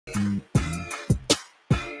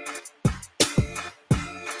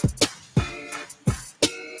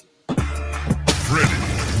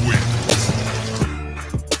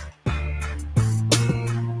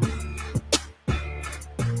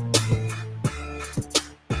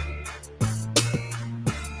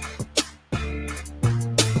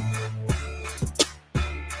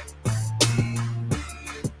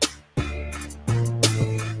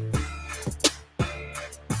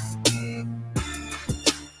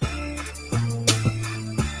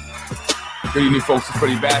Good evening, folks. It's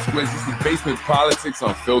Freddie Vasquez. This is Basement Politics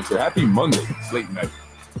Unfiltered. Happy Monday. It's late night.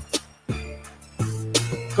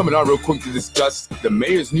 Coming on real quick to discuss the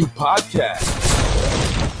mayor's new podcast.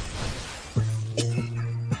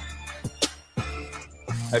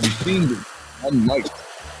 Have you seen the UnMike'd?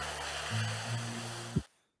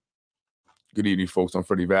 Good evening, folks. I'm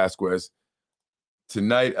Freddie Vasquez.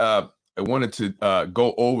 Tonight, I wanted to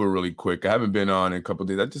go over really quick. I haven't been on in a couple of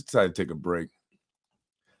days. I just decided to take a break.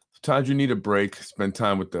 Sometimes you need a break, spend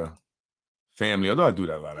time with the family, although I do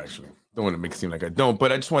that a lot, actually. Don't want to make it seem like I don't,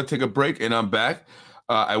 but I just want to take a break, and I'm back.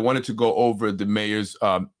 I wanted to go over the mayor's,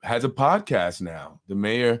 has a podcast now. The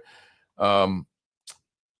mayor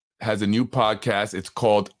has a new podcast. It's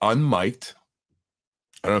called UnMike'd.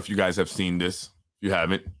 I don't know if you guys have seen this. If you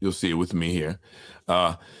haven't, you'll see it with me here.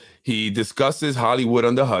 He discusses Hollywood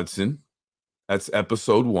on the Hudson. That's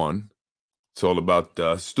episode 1. It's all about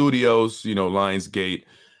the studios, Lionsgate,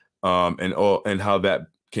 and how that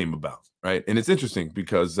came about, right? And it's interesting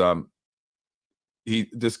because he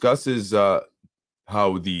discusses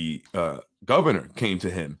how the governor came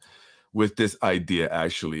to him with this idea,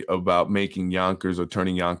 actually, about making Yonkers or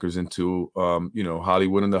turning Yonkers into,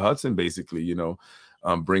 Hollywood on the Hudson, basically,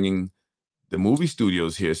 bringing the movie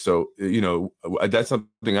studios here. So, that's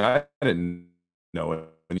something I didn't know.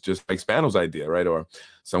 And it's just like Spano's idea, right? Or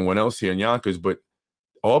someone else here in Yonkers. But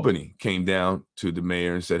Albany came down to the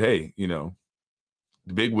mayor and said, hey, the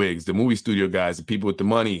big wigs, the movie studio guys, the people with the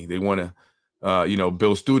money, they want to,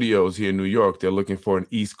 build studios here in New York. They're looking for an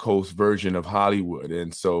East Coast version of Hollywood.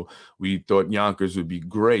 And so we thought Yonkers would be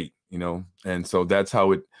great, and so that's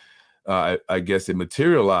how it, I guess it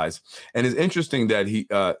materialized. And it's interesting that he,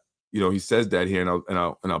 he says that here, and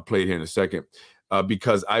I'll play it here in a second,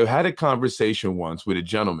 because I had a conversation once with a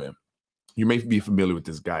gentleman. You may be familiar with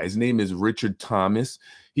this guy. His name is Richard Thomas.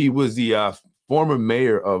 He was the former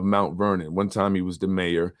mayor of Mount Vernon. One time he was the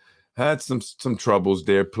mayor, had some troubles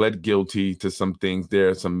there, pled guilty to some things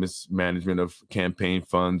there, some mismanagement of campaign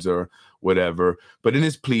funds or whatever. But in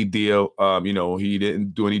his plea deal, he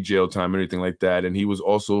didn't do any jail time or anything like that. And he was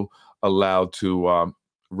also allowed to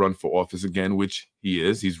run for office again, which he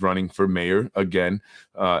is. He's running for mayor again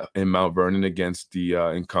in Mount Vernon against the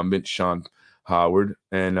incumbent, Sean Howard.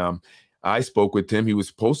 And I spoke with him. He was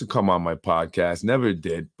supposed to come on my podcast, never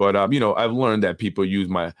did. But I've learned that people use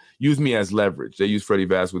me as leverage. They use Freddie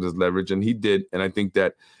Vasquez as leverage, and he did. And I think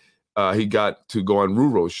that he got to go on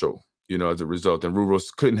Ruro's show, as a result. And Ruro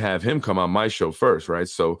couldn't have him come on my show first, right?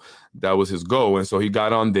 So that was his goal, and so he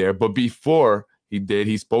got on there. But before he did,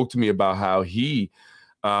 he spoke to me about how he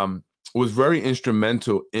was very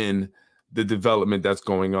instrumental in the development that's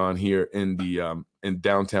going on here in the in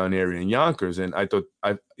downtown area in Yonkers. And I thought,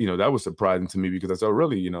 that was surprising to me, because I thought,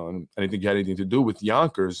 really, I didn't think you had anything to do with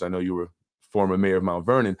Yonkers. I know you were former mayor of Mount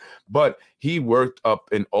Vernon, but he worked up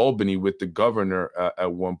in Albany with the governor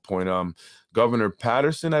at one point. Governor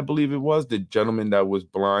Patterson, I believe it was, the gentleman that was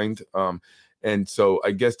blind. And so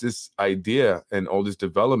I guess this idea and all this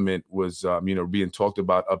development was, being talked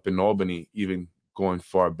about up in Albany, even going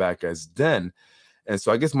far back as then. And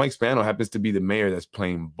so I guess Mike Spano happens to be the mayor that's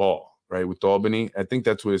playing ball, right, with Albany. I think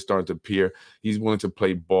that's where it's starting to appear. He's willing to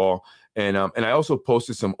play ball. And I also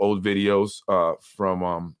posted some old videos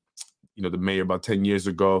from, the mayor about 10 years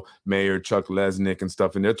ago, Mayor Chuck Lesnick and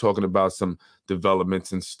stuff. And they're talking about some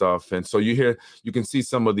developments and stuff. And so you can see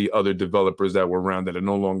some of the other developers that were around that are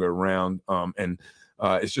no longer around. And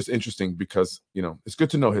it's just interesting because, it's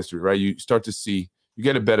good to know history, right? You start to see, you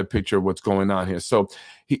get a better picture of what's going on here. So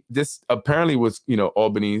this apparently was,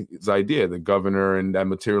 Albany's idea, the governor, and that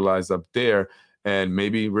materialized up there. And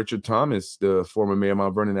maybe Richard Thomas, the former mayor of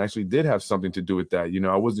Mount Vernon, actually did have something to do with that.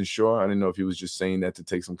 I wasn't sure. I didn't know if he was just saying that to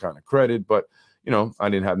take some kind of credit, but, I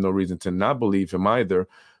didn't have no reason to not believe him either.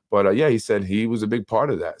 But he said he was a big part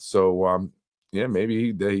of that. So,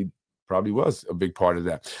 maybe he probably was a big part of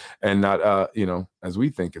that. And not, as we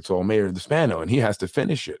think, it's all Mayor Spano, and he has to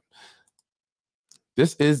finish it.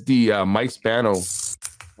 This is the Mike Spano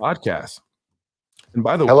podcast. And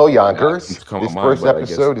by the Hello, way, Yonkers. This first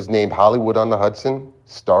episode is named Hollywood on the Hudson,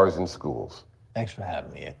 Stars in Schools. Thanks for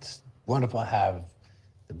having me. It's wonderful to have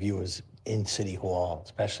the viewers in City Hall,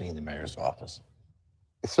 especially in the mayor's office.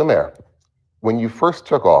 So, Mayor, when you first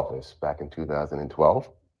took office back in 2012,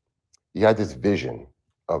 you had this vision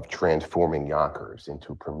of transforming Yonkers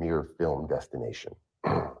into a premier film destination,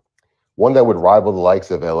 one that would rival the likes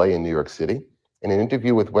of LA and New York City. In an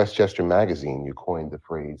interview with Westchester Magazine, you coined the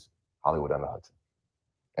phrase Hollywood on the Hudson,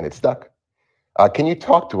 and it stuck. Can you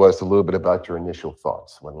talk to us a little bit about your initial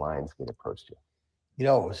thoughts when Lionsgate approached you? It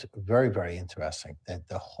was very, very interesting that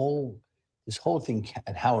this whole thing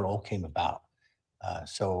and how it all came about.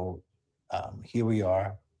 So Here we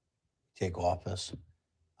are, take office.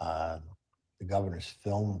 The governor's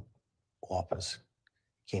film office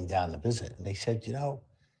came down to visit, and they said, you know,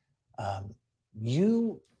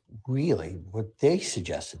 you really, what they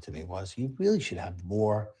suggested to me was you really should have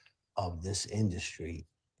more of this industry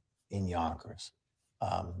in Yonkers.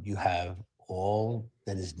 You have all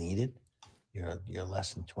that is needed. You're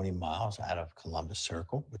less than 20 miles out of Columbus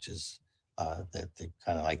Circle, which is the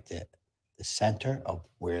kind of like the center of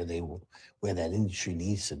where that industry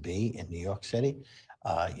needs to be in New York City.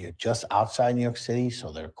 You're just outside New York City,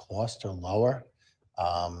 so their costs are lower,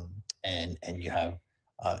 and you have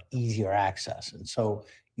easier access. And so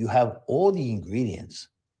you have all the ingredients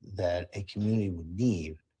that a community would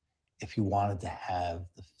need if you wanted to have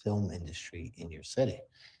the film industry in your city.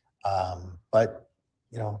 But,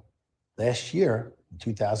 you know, last year, in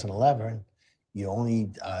 2011, you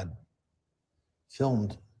only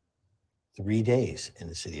filmed 3 days in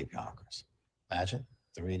the city of Yonkers. Imagine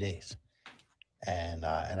 3 days. And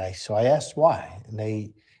so I asked why, and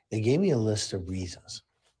they gave me a list of reasons.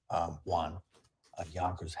 One,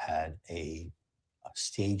 Yonkers had a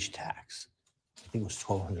stage tax. I think it was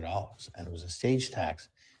 $1,200, and it was a stage tax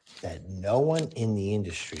that no one in the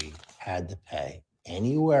industry had to pay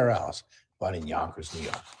anywhere else but in Yonkers, New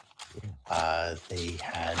York. They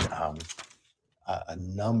had a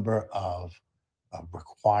number of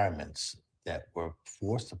requirements that were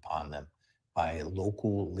forced upon them by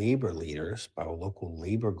local labor leaders, by local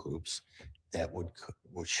labor groups that would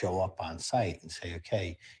show up on site and say,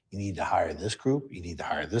 okay, you need to hire this group, you need to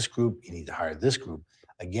hire this group, you need to hire this group.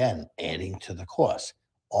 Again, adding to the cost,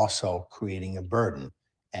 also creating a burden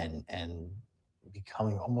and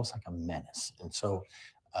becoming almost like a menace. And so,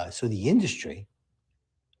 so the industry,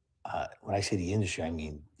 when I say the industry, I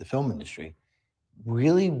mean the film industry,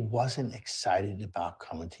 really wasn't excited about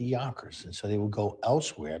coming to Yonkers. And so they would go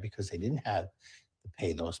elsewhere because they didn't have to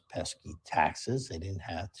pay those pesky taxes. They didn't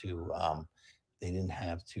have to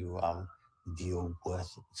deal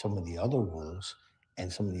with some of the other rules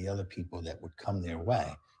and some of the other people that would come their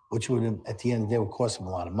way, which would, at the end of the day, would cost them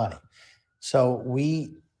a lot of money. So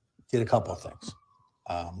we did a couple of things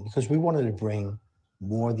because we wanted to bring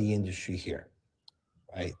more of the industry here,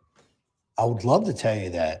 right? I would love to tell you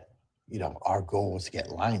that, you know, our goal was to get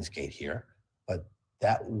Lionsgate here, but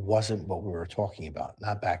that wasn't what we were talking about,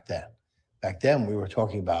 not back then. Back then, we were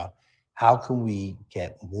talking about how can we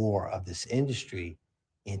get more of this industry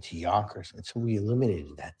into Yonkers? And so we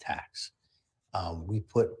eliminated that tax. We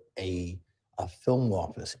put a film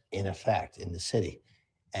office in effect in the city,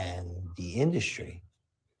 and the industry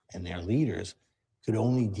and their leaders could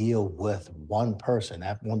only deal with one person.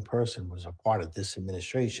 That one person was a part of this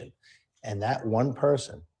administration. And that one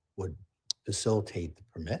person would facilitate the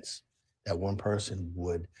permits. That one person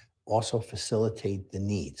would also facilitate the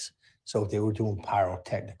needs. So if they were doing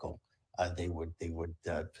pyrotechnical, they would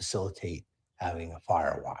facilitate having a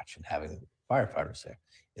fire watch and having firefighters there.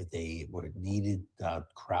 If they needed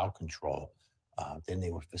crowd control, then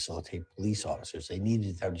they would facilitate police officers. They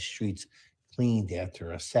needed to have the streets cleaned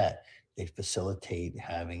after a set. They facilitate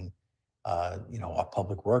having, you know, a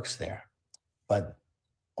public works there, but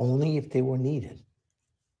only if they were needed.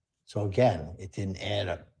 So again, it didn't add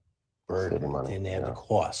a burden, it didn't add the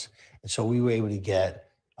cost, and so we were able to get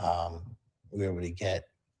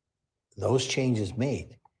those changes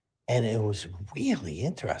made, and it was really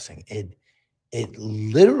interesting. It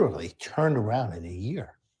literally turned around in a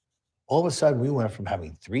year. All of a sudden, we went from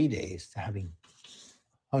having 3 days to having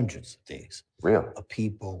hundreds of days of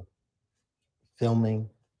people filming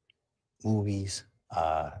movies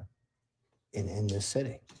in this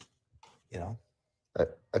city. You know.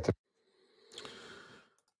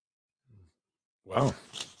 Wow.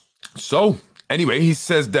 So anyway, he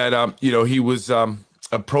says that you know, he was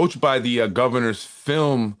approached by the governor's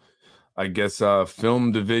film, I guess,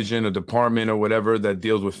 film division or department or whatever that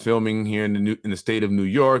deals with filming here in the state of New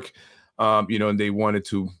York. You know, and they wanted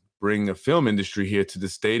to bring a film industry here to the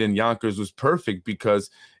state, and Yonkers was perfect because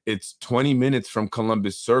it's 20 minutes from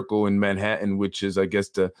Columbus Circle in Manhattan, which is, I guess,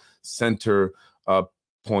 the center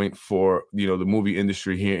point for, you know, the movie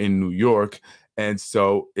industry here in New York. And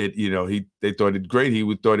so it, you know, they thought it great.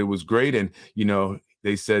 He thought it was great. And, you know,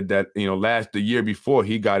 they said that, you know, the year before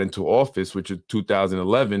he got into office, which was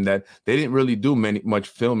 2011, that they didn't really do much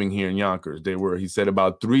filming here in Yonkers. He said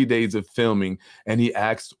about 3 days of filming, and he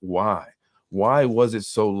asked why. Why was it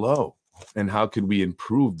so low? And how could we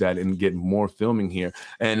improve that and get more filming here?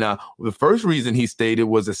 And the first reason he stated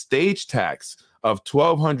was a stage tax of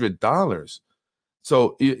 $1,200.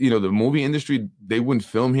 So, you know, the movie industry, they wouldn't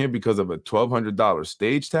film here because of a $1,200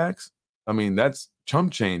 stage tax. I mean, that's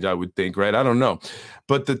chump change, I would think, right? I don't know.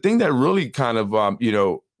 But the thing that really kind of,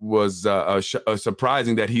 was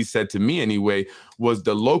surprising that he said to me anyway, was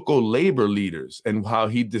the local labor leaders and how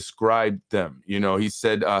he described them. He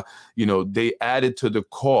said, they added to the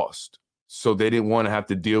cost. So they didn't want to have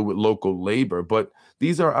to deal with local labor. But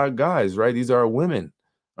these are our guys, right? These are our women.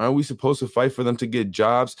 Aren't we supposed to fight for them to get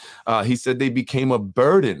jobs? He said they became a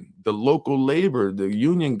burden. The local labor, the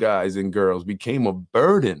union guys and girls became a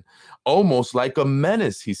burden, almost like a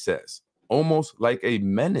menace, he says, almost like a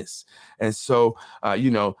menace. And so,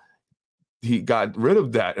 he got rid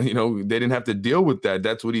of that. They didn't have to deal with that.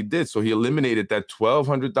 That's what he did. So he eliminated that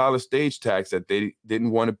 $1,200 stage tax that they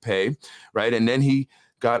didn't want to pay, right? And then he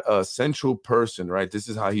got a central person, right? This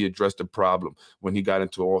is how he addressed the problem when he got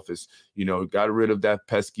into office. Got rid of that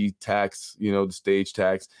pesky tax, the stage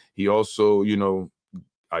tax. He also,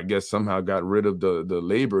 I guess somehow got rid of the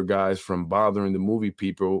labor guys from bothering the movie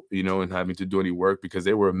people, and having to do any work because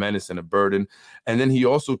they were a menace and a burden. And then he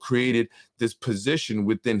also created this position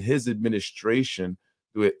within his administration,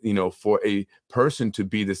 for a person to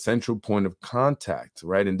be the central point of contact,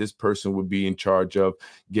 right? And this person would be in charge of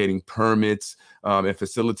getting permits and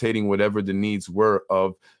facilitating whatever the needs were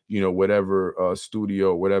of, whatever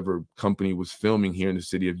studio, whatever company was filming here in the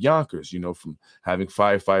city of Yonkers, from having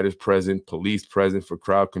firefighters present, police present for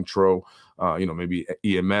crowd control, maybe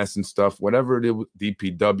EMS and stuff, whatever it was,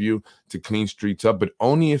 DPW to clean streets up, but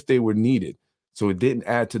only if they were needed. So it didn't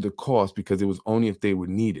add to the cost because it was only if they were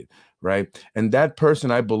needed, right? And that person,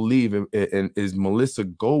 I believe, is Melissa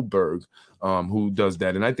Goldberg, who does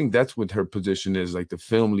that. And I think that's what her position is, like the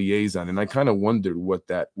film liaison. And I kind of wondered what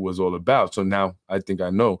that was all about. So now I think I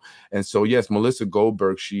know. And so, yes, Melissa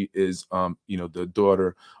Goldberg, she is, the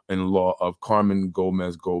daughter-in-law of Carmen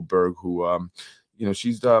Gomez Goldberg, who,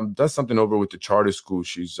 she's does something over with the charter school.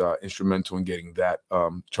 She's instrumental in getting that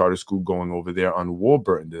charter school going over there on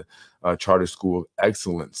Warburton, the Charter School of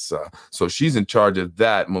Excellence. So she's in charge of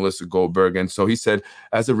that, Melissa Goldberg. And so he said,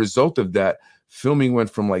 as a result of that, filming went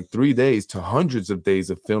from like 3 days to hundreds of days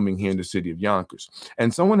of filming here in the city of Yonkers.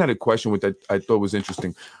 And someone had a question with that I thought was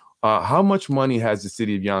interesting. How much money has the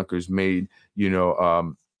city of Yonkers made, in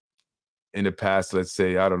the past, let's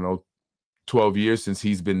say, I don't know, 12 years since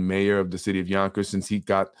he's been mayor of the city of Yonkers, since he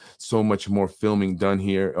got so much more filming done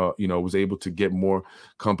here, was able to get more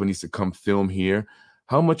companies to come film here.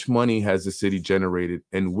 How much money has the city generated,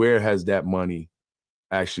 and where has that money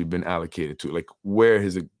actually been allocated to? Like, where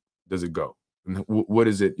does it go? And what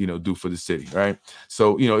does it, do for the city, right?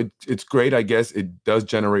 So, it's great. I guess it does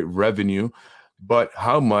generate revenue, but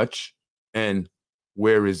how much and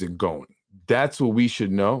where is it going? That's what we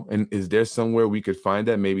should know. And is there somewhere we could find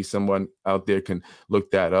that? Maybe someone out there can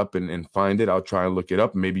look that up and find it. I'll try and look it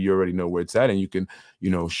up. Maybe you already know where it's at, and you can,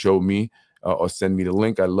 show me or send me the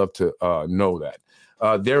link. I'd love to know that.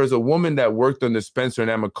 There is a woman that worked on the Spencer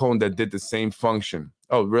and Amacone that did the same function.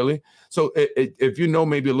 Oh, really? So if you know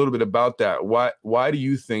maybe a little bit about that, why do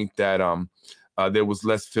you think that there was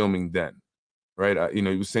less filming then? Right. He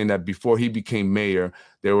was saying that before he became mayor,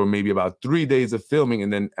 there were maybe about 3 days of filming.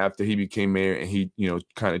 And then after he became mayor and he,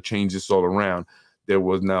 kind of changed this all around, there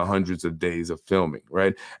was now hundreds of days of filming.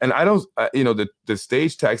 Right. And I don't, the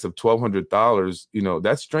stage tax of $1,200,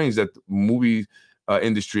 that's strange that the movie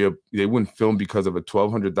industry, they wouldn't film because of a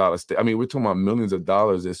 $1,200 I mean, we're talking about millions of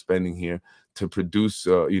dollars they're spending here to produce,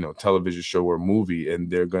 television show or movie. And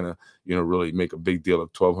they're going to, really make a big deal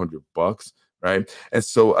of $1,200. Right. And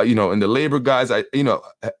so, and the labor guys,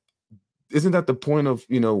 isn't that the point of,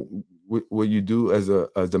 what you do as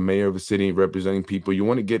the mayor of a city representing people? You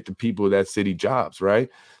want to get the people of that city jobs,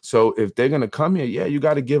 right? So if they're going to come here, yeah, you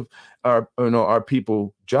got to give our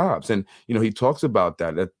people jobs. And, he talks about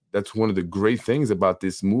that's one of the great things about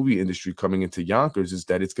this movie industry coming into Yonkers, is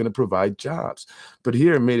that it's going to provide jobs. But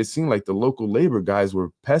here it made it seem like the local labor guys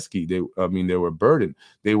were pesky. They were a burden.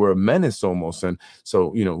 They were a menace almost. And so,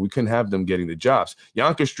 we couldn't have them getting the jobs.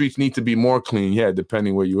 Yonkers streets need to be more clean. Yeah,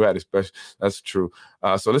 depending where you at, especially. That's true.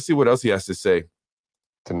 So let's see what else he has to say.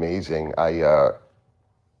 It's amazing. I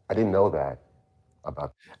didn't know that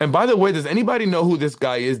about. And by the way, does anybody know who this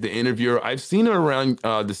guy is, the interviewer? I've seen her around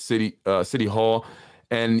the city hall.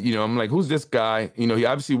 And, I'm like, who's this guy? He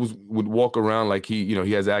obviously would walk around like he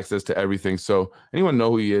has access to everything. So anyone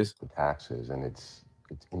know who he is? The taxes. And it's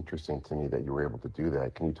interesting to me that you were able to do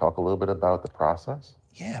that. Can you talk a little bit about the process?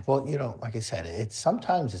 Yeah, well, like I said,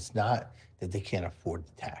 sometimes it's not that they can't afford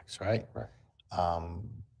the tax, right? Right.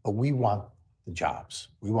 But we want the jobs.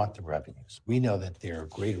 We want the revenues. We know that there are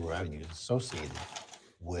greater revenues associated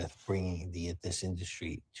with bringing this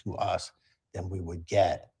industry to us than we would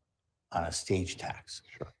get on a stage tax.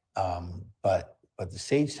 Sure. But the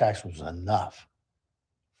stage tax was enough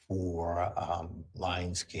for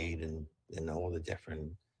Lionsgate and all the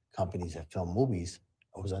different companies that film movies,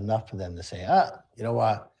 it was enough for them to say, you know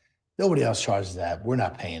what? Nobody else charges that. We're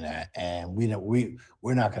not paying that, and we're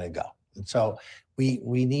not going to go. And so we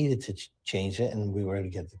needed to change it, and we were able to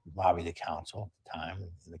get the lobby the council at the time,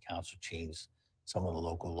 and the council changed some of the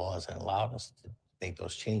local laws and allowed us to make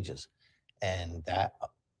those changes, and that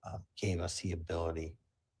gave us the ability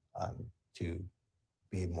to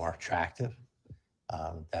be more attractive.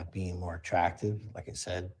 That being more attractive, like I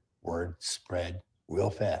said, word spread real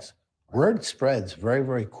fast. Word spreads very,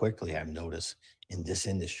 very quickly, I've noticed, in this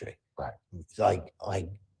industry. Right. It's like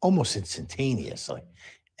almost instantaneously.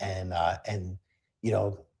 And you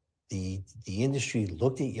know, the industry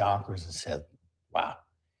looked at Yonkers and said, wow,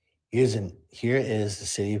 here is the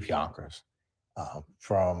city of Yonkers.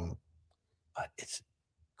 From it's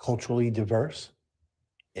culturally diverse.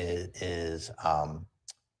 It is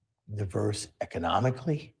diverse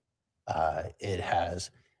economically. It has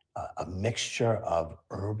a mixture of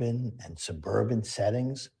urban and suburban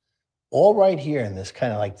settings, all right here in this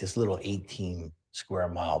kind of like this little 18 square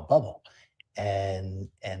mile bubble. And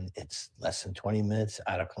it's less than 20 minutes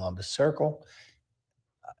out of Columbus Circle.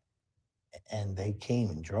 And they came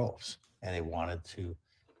in droves, and they wanted to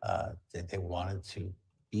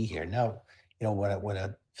be here. Now, you know, when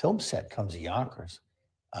a film set comes to Yonkers,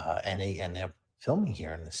 and they're filming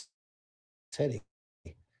here in the city,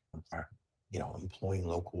 are, you know, employing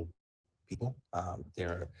local people.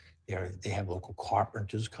 They have local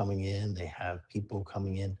carpenters coming in. They have people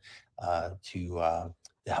coming in to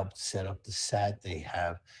help set up the set. They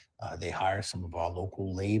hire some of our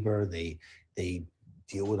local labor. They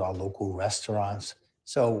deal with our local restaurants.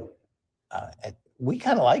 So we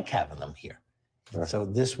kind of like having them here. Sure. So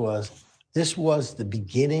this was the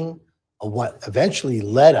beginning of what eventually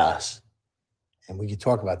led us, and we could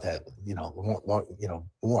talk about that, you know,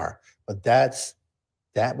 more. But that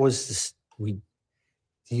was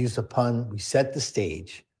to use the pun, we set the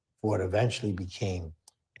stage for what eventually became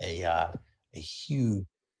a huge.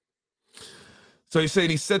 So you're saying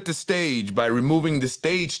he set the stage by removing the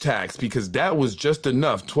stage tax, because that was just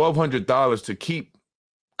enough, $1,200, to keep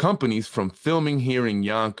companies from filming here in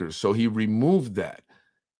Yonkers. So he removed that,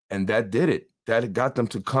 and that did it. That got them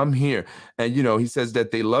to come here. And, you know, he says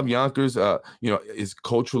that they love Yonkers, you know, is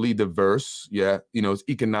culturally diverse. Yeah. You know, it's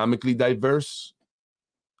economically diverse.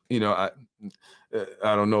 You know,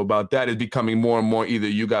 I don't know about that. It's becoming more and more either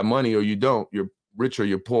you got money or you don't. You're rich or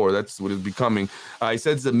you're poor. That's what it's becoming. He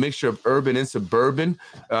says it's a mixture of urban and suburban.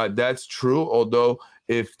 That's true. Although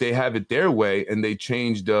if they have it their way and they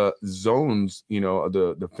change the zones, you know,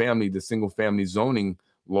 the single family zoning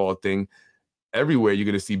law thing, everywhere you're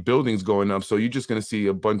going to see buildings going up. So you're just going to see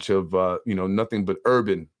a bunch of, you know, nothing but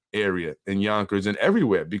urban area in Yonkers and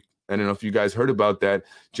everywhere. I don't know if you guys heard about that.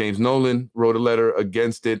 James Nolan wrote a letter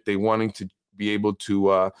against it. They wanting to be able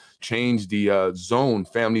to change the zone,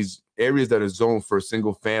 families, areas that are zoned for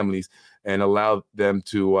single families, and allow them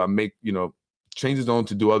to make, you know, change the zone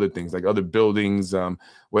to do other things like other buildings,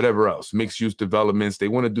 whatever else, mixed use developments. They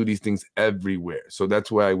want to do these things everywhere. So that's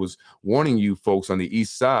why I was warning you folks on the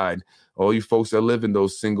east side, all you folks that live in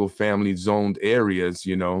those single family zoned areas,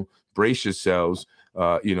 you know, brace yourselves.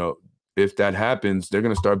 You know, if that happens, they're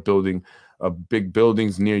going to start building big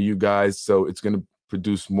buildings near you guys. So it's going to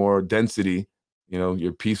produce more density. You know,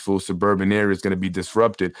 your peaceful suburban area is going to be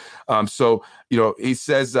disrupted. So, you know, he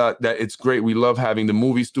says that it's great. We love having the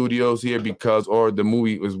movie studios here because, or the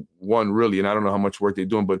movie was one really, and I don't know how much work they're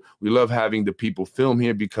doing, but we love having the people film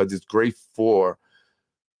here because it's great for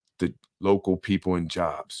the local people and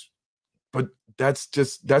jobs. But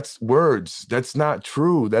that's words. That's not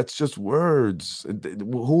true. That's just words.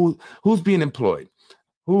 Who's being employed?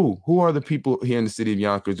 Who are the people here in the city of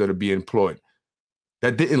Yonkers that are being employed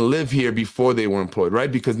that didn't live here before they were employed,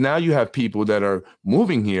 right? Because now you have people that are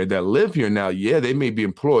moving here that live here now. Yeah, they may be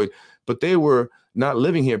employed, but they were not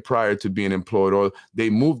living here prior to being employed, or they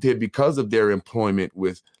moved here because of their employment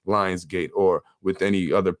with Lionsgate or with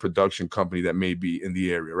any other production company that may be in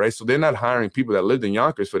the area, right? So they're not hiring people that lived in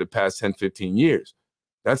Yonkers for the past 10, 15 years.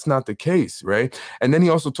 That's not the case, right? And then he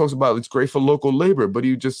also talks about it's great for local labor, but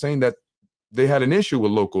he was just saying that they had an issue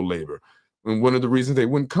with local labor. And one of the reasons they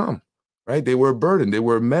wouldn't come, right? They were a burden. They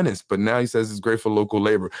were a menace. But now he says it's great for local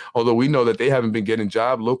labor. Although we know that they haven't been getting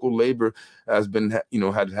jobs. Local labor has been, you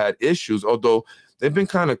know, had issues, although they've been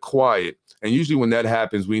kind of quiet. And usually when that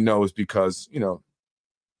happens, we know it's because, you know,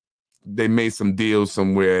 they made some deals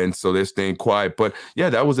somewhere, and so they're staying quiet. But yeah,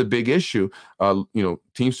 that was a big issue. You know,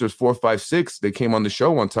 Teamsters 456, they came on the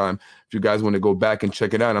show one time. If you guys want to go back and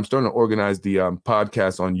check it out, I'm starting to organize the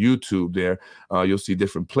podcast on YouTube there. You'll see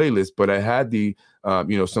different playlists, but I had the,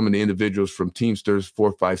 you know, some of the individuals from Teamsters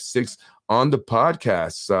 456 on the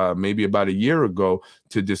podcast maybe about a year ago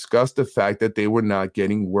to discuss the fact that they were not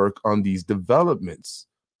getting work on these developments.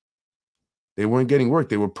 They weren't getting work.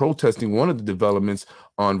 They were protesting one of the developments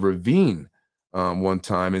on Ravine one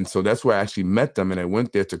time. And so that's where I actually met them. And I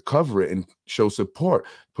went there to cover it and show support,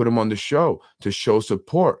 put them on the show to show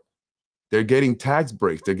support. They're getting tax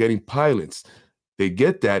breaks. They're getting pilots. They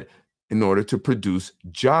get that in order to produce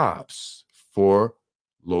jobs for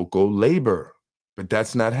local labor. But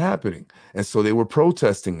that's not happening. And so they were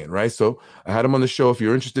protesting it, right? So I had them on the show. If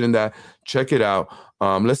you're interested in that, check it out.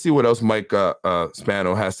 Let's see what else Mike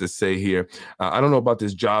Spano has to say here. I don't know about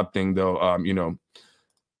this job thing, though. You know,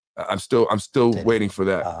 I'm still waiting for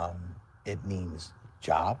that. It means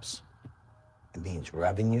jobs. It means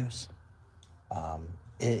revenues.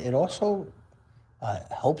 It also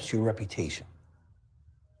helps your reputation,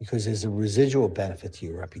 because there's a residual benefit to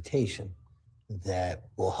your reputation that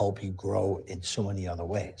will help you grow in so many other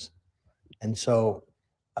ways. And so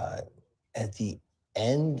at the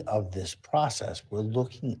end of this process, we're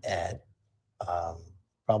looking at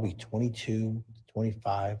probably 22 to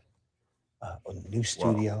 25 new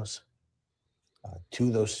studios. Wow. 2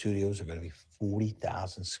 of those studios are going to be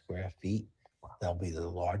 40,000 square feet. They'll be the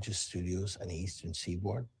largest studios on the Eastern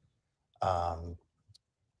Seaboard.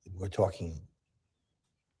 We're talking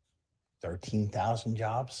 13,000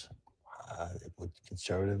 jobs.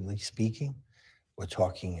 Conservatively speaking, we're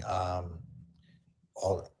talking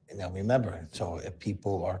now remember, so if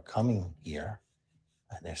people are coming here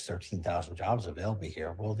and there's 13,000 jobs available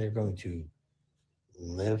here, well, they're going to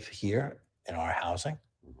live here in our housing.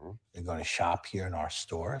 Mm-hmm. They're going to shop here in our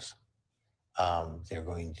stores. They're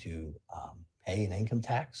going to pay an income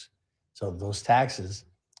tax. So those taxes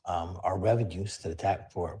are revenues to the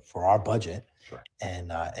tax for our budget. Sure.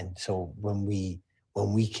 And so when we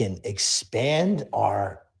can expand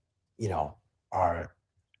our, you know, our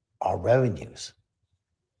revenues,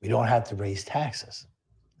 we don't have to raise taxes.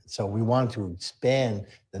 So we want to expand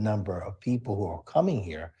the number of people who are coming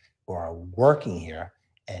here, who are working here,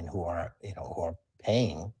 and who are, you know, who are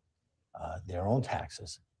paying their own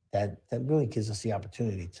taxes. That really gives us the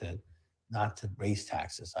opportunity to not to raise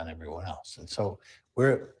taxes on everyone else. And so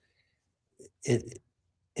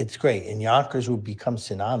it's great. And Yonkers will become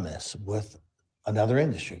synonymous with another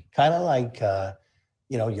industry, kind of like,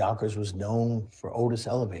 you know, Yonkers was known for Otis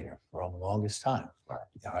Elevator for the longest time,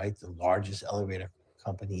 right? The largest elevator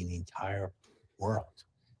company in the entire world.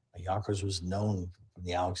 Yonkers was known from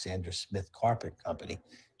the Alexander Smith Carpet Company,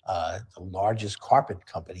 the largest carpet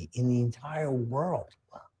company in the entire world,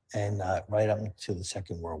 and right up to the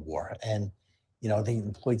Second World War. And, you know, they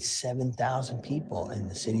employed 7,000 people in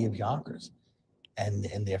the city of Yonkers. And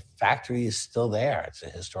their factory is still there. It's a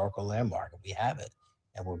historical landmark. We have it,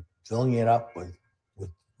 and we're filling it up with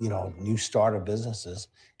you know, new starter businesses,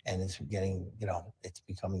 and it's getting, you know, it's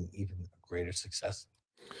becoming even a greater success.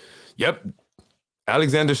 Yep,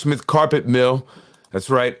 Alexander Smith Carpet Mill. That's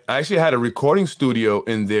right. I actually had a recording studio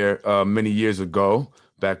in there many years ago,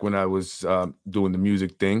 back when I was doing the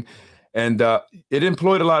music thing, and it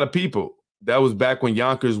employed a lot of people. That was back when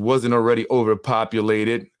Yonkers wasn't already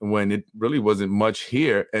overpopulated, when it really wasn't much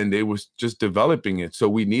here, and they was just developing it. So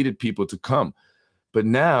we needed people to come. But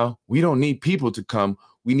now we don't need people to come.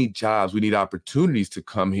 We need jobs. We need opportunities to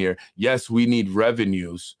come here. Yes, we need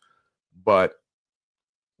revenues, but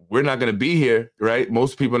we're not going to be here, right?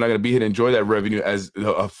 Most people are not going to be here to enjoy that revenue as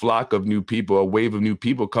a flock of new people, a wave of new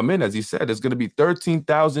people come in. As he said, there's going to be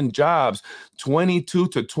 13,000 jobs, 22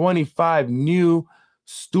 to 25 new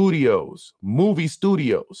studios, movie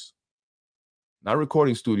studios, not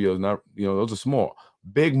recording studios, not, you know, those are small,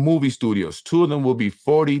 big movie studios. 2 of them will be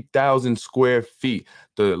 40,000 square feet,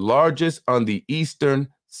 the largest on the Eastern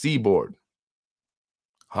Seaboard.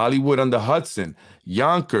 Hollywood on the Hudson,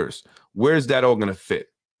 Yonkers, where's that all going to fit?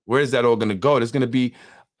 Where's that all going to go? There's going to be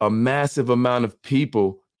a massive amount of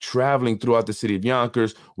people traveling throughout the city of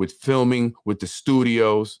Yonkers with filming, with the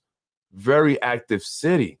studios, very active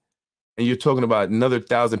city. And you're talking about another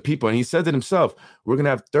 1,000 people. And he said it himself, we're going to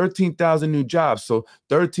have 13,000 new jobs. So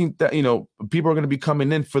 13,000, you know, people are going to be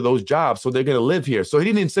coming in for those jobs. So they're going to live here. So he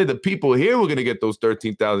didn't even say the people here were going to get those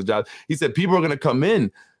 13,000 jobs. He said people are going to come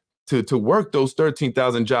in to work those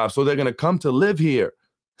 13,000 jobs. So they're going to come to live here.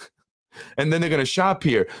 And then they're going to shop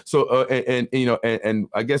here. So, and you know, and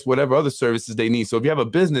I guess whatever other services they need. So if you have a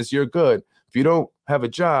business, you're good. If you don't have a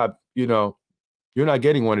job, you know, You're not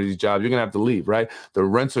getting one of these jobs. You're going to have to leave, right? The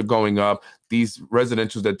rents are going up. These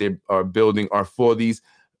residentials that they are building are for these,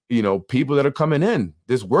 people that are coming in,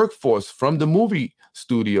 this workforce from the movie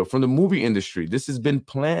studio, from the movie industry. This has been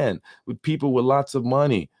planned with people with lots of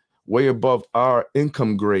money, way above our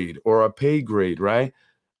income grade or our pay grade, right?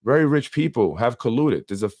 Very rich people have colluded.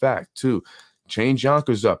 There's a fact to change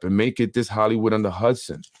Yonkers up and make it this Hollywood on the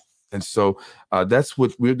Hudson. And so that's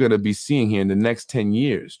what we're going to be seeing here in the next 10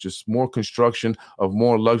 years, just more construction of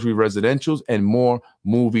more luxury residentials and more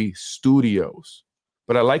movie studios.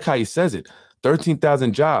 But I like how he says it,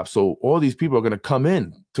 13,000 jobs. So all these people are going to come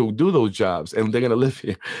in to do those jobs and they're going to live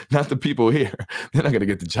here, not the people here. They're not going to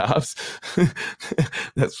get the jobs.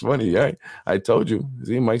 That's funny, right? I told you.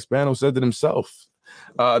 See, Mike Spano said it himself.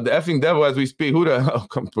 The effing devil as we speak. Who the hell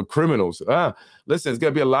comes for criminals? Listen, it's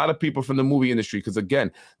going to be a lot of people from the movie industry because,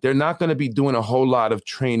 again, they're not going to be doing a whole lot of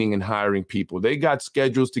training and hiring people. They got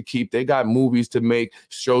schedules to keep. They got movies to make,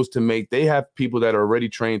 shows to make. They have people that are already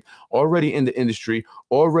trained, already in the industry,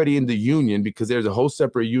 already in the union, because there's a whole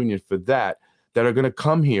separate union for that are going to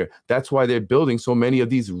come here. That's why they're building so many of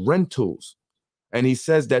these rentals. And he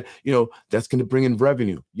says that, that's going to bring in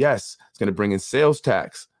revenue. Yes, it's going to bring in sales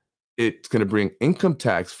tax. It's going to bring income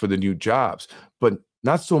tax for the new jobs, but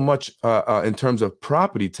not so much in terms of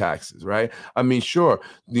property taxes, right? I mean, sure,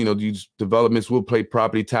 these developments will pay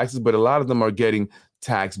property taxes, but a lot of them are getting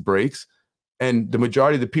tax breaks. And the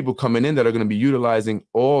majority of the people coming in that are going to be utilizing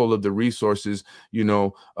all of the resources,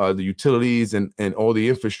 the utilities and all the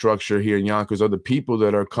infrastructure here in Yonkers are the people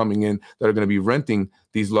that are coming in that are going to be renting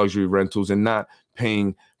these luxury rentals and not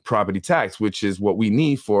paying property tax, which is what we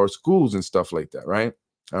need for schools and stuff like that, right?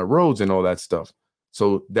 Roads and all that stuff.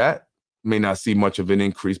 So that may not see much of an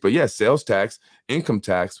increase, but yes, sales tax, income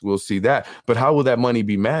tax, we'll see that. But how will that money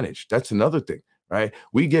be managed? That's another thing, right?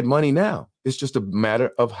 We get money now. It's just a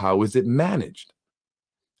matter of how is it managed.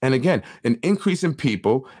 And again, an increase in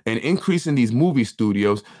people, an increase in these movie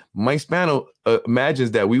studios, Mike Spano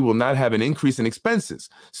imagines that we will not have an increase in expenses.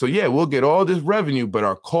 So yeah, we'll get all this revenue, but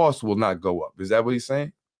our costs will not go up. Is that what he's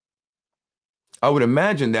saying? I would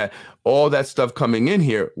imagine that all that stuff coming in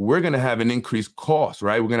here, we're going to have an increased cost,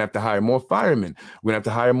 right? We're going to have to hire more firemen. We're going to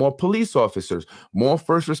have to hire more police officers, more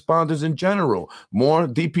first responders in general, more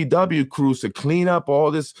DPW crews to clean up all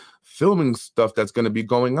this filming stuff that's going to be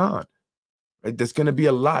going on. Right? There's going to be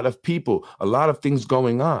a lot of people, a lot of things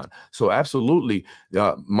going on. So absolutely,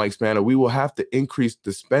 Mike Spano, we will have to increase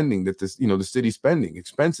the spending that the city spending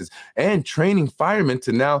expenses and training firemen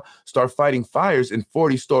to now start fighting fires in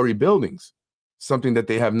 40-story buildings. Something that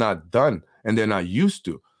they have not done and they're not used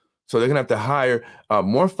to. So they're gonna have to hire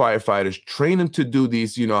more firefighters, train them to do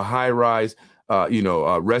these, high-rise,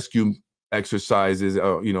 rescue exercises,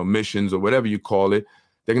 missions or whatever you call it.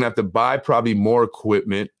 They're gonna have to buy probably more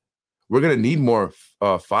equipment. We're gonna need more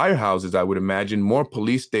firehouses, I would imagine, more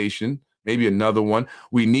police station, maybe another one.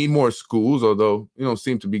 We need more schools, although you don't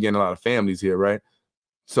seem to be getting a lot of families here, right?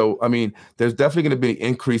 So, I mean, there's definitely gonna be an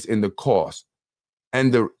increase in the cost.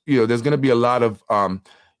 And there's going to be a lot of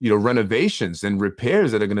renovations and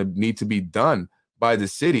repairs that are going to need to be done by the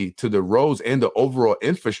city to the roads and the overall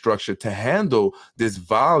infrastructure to handle this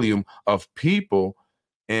volume of people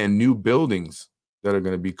and new buildings that are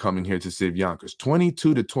going to be coming here to the city of Yonkers.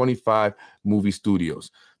 22 to 25 movie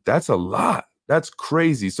studios. That's a lot. That's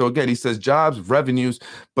crazy. So again, he says jobs, revenues,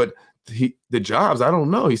 but the jobs, I don't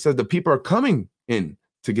know. He says the people are coming in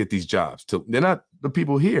to get these jobs. They're not the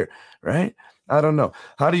people here, right? I don't know.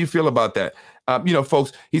 How do you feel about that?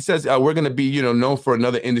 Folks, he says we're going to be, known for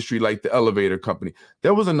another industry like the elevator company.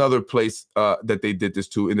 There was another place that they did this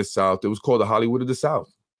to in the South. It was called the Hollywood of the South.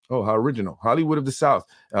 Oh, how original. Hollywood of the South,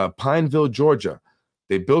 Pineville, Georgia.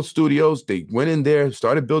 They built studios. They went in there,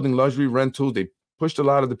 started building luxury rentals. They pushed a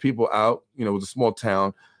lot of the people out. It was a small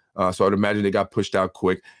town. So I'd imagine they got pushed out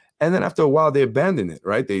quick. And then after a while, they abandoned it,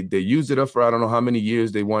 right? They used it up for I don't know how many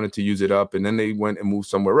years they wanted to use it up. And then they went and moved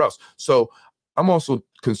somewhere else. So I'm also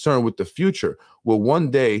concerned with the future. Will one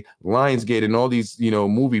day Lionsgate and all these,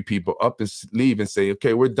 movie people up and leave and say,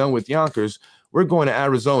 okay, we're done with Yonkers. We're going to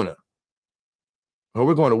Arizona or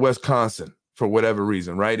we're going to Wisconsin for whatever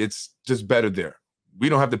reason, right? It's just better there. We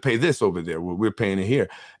don't have to pay this over there. We're paying it here.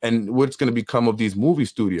 And what's going to become of these movie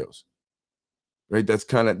studios, right? That's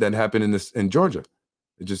kind of that happened in Georgia.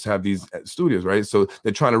 They just have these studios, right? So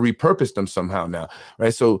they're trying to repurpose them somehow now,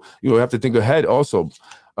 right? So you have to think ahead also.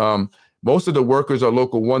 Most of the workers are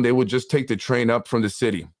local one. They would just take the train up from the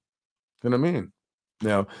city. You know what I mean?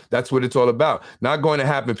 Now, that's what it's all about. Not going to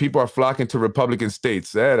happen. People are flocking to Republican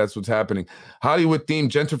states. Yeah, that's what's happening. Hollywood-themed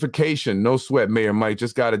gentrification. No sweat, Mayor Mike.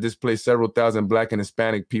 Just got to displace several thousand Black and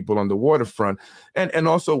Hispanic people on the waterfront and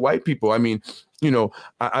also white people. I mean,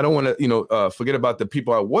 I don't want to, forget about the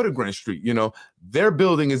people at Watergrant Street. Their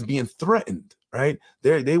building is being threatened, right?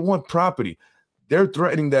 They want property. They're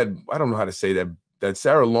threatening that, I don't know how to say that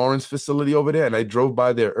Sarah Lawrence facility over there. And I drove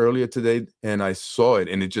by there earlier today and I saw it,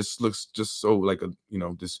 and it just looks just so like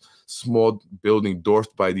this small building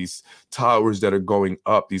dwarfed by these towers that are going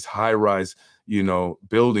up, these high-rise,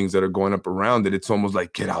 buildings that are going up around it. It's almost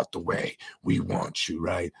like, get out the way. We want you,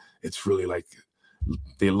 right? It's really like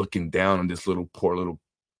they're looking down on this poor little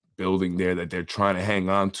building there that they're trying to hang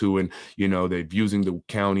on to. And, they're using the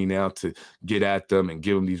county now to get at them and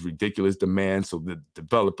give them these ridiculous demands so the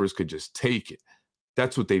developers could just take it.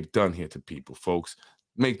 That's what they've done here to people, folks.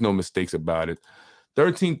 Make no mistakes about it.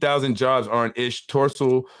 13,000 jobs aren't ish.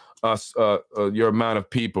 Torso your amount of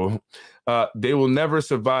people. They will never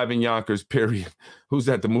survive in Yonkers, period. Who's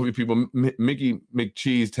that? The movie people. Mickey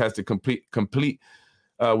McCheese has to complete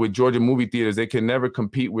with Georgia movie theaters. They can never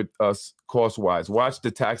compete with us cost-wise. Watch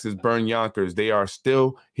the taxes burn Yonkers. They are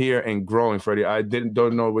still here and growing, Freddie. I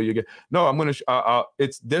don't know where you get. No, I'm gonna.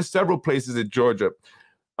 There's several places in Georgia,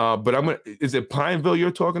 but is it Pineville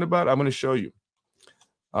you're talking about? I'm gonna show you.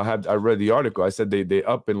 I read the article. I said they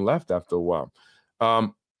up and left after a while.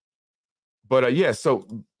 Yeah, so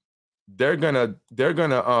they're gonna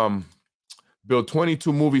build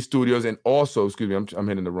 22 movie studios and also, excuse me, I'm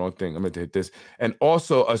hitting the wrong thing. I'm going to hit this. And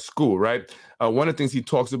also a school, right? One of the things he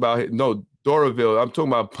talks about, Doraville. I'm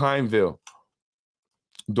talking about Pineville.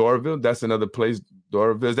 Doraville, that's another place.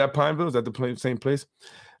 Doraville, is that Pineville? Is that the same place?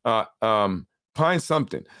 Pine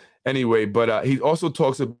something. Anyway, but he also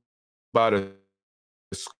talks about a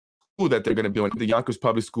school that they're going to build, the Yonkers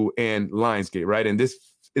Public School and Lionsgate, right? And this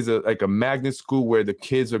is like a magnet school where the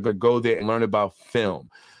kids are going to go there and learn about film.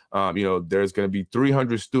 There's going to be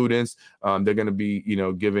 300 students. They're going to be,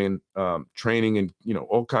 giving training and,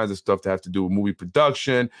 all kinds of stuff that have to do with movie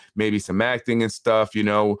production, maybe some acting and stuff,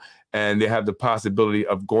 and they have the possibility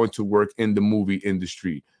of going to work in the movie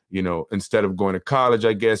industry, instead of going to college,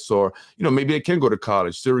 I guess, or, maybe they can go to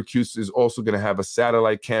college. Syracuse is also going to have a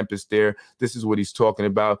satellite campus there. This is what he's talking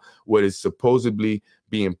about, what is supposedly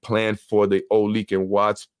being planned for the Olik and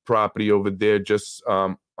Watts property over there, just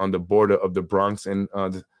on the border of the Bronx and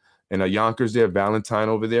Yonkers there, Valentine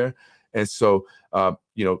over there. And so,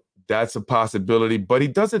 that's a possibility. But he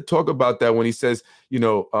doesn't talk about that when he says,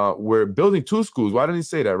 we're building 2 schools. Why didn't he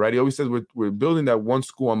say that, right? He always says we're building that 1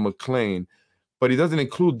 school on McLean, but he doesn't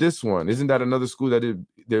include this one. Isn't that another school that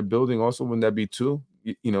they're building also? Wouldn't that be 2?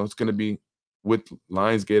 It's going to be with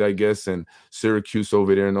Lionsgate, I guess, and Syracuse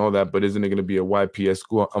over there and all that. But isn't it going to be a YPS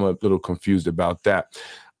school? I'm a little confused about that.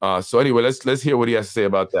 So anyway, let's hear what he has to say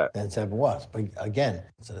about that. That's ever was. But again,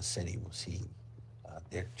 the city will see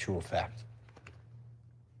their true effect.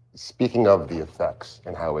 Speaking of the effects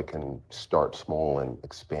and how it can start small and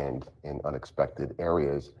expand in unexpected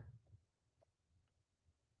areas,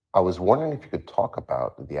 I was wondering if you could talk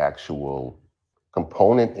about the actual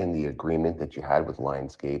component in the agreement that you had with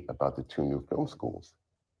Lionsgate about the 2 new film schools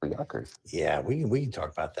for Yonkers. Yeah, we can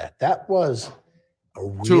talk about that. That was a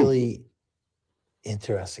really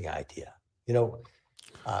interesting idea.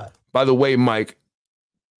 By the way, Mike,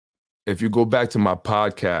 if you go back to my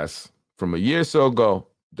podcast from a year or so ago,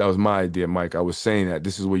 that was my idea, Mike. I was saying that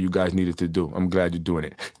this is what you guys needed to do. I'm glad you're doing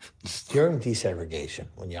it. During desegregation,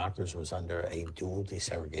 when Yonkers was under a dual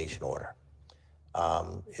desegregation order,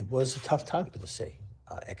 it was a tough time for the city,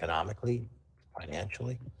 economically,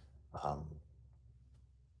 financially, our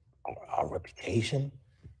reputation.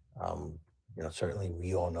 Certainly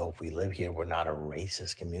we all know if we live here, we're not a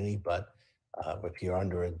racist community, but if you're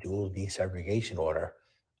under a dual desegregation order,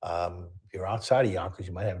 if you're outside of Yonkers,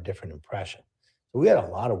 you might have a different impression. So we had a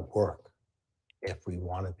lot of work if we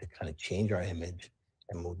wanted to kind of change our image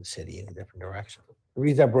and move the city in a different direction. The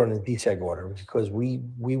reason I brought in the deseg order was because we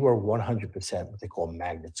were 100% what they call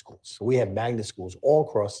magnet schools. So we had magnet schools all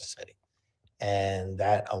across the city. And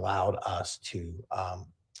that allowed us to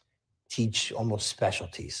teach almost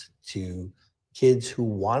specialties to kids who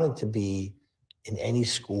wanted to be in any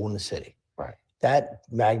school in the city. Right. That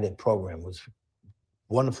magnet program was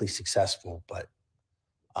wonderfully successful, but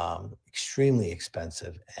extremely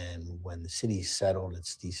expensive. And when the city settled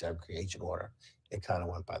its desegregation order, it kind of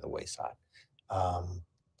went by the wayside.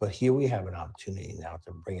 But here we have an opportunity now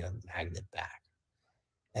to bring a magnet back.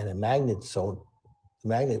 And a magnet, so the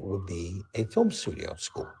magnet would be a film studio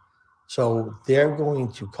school. So they're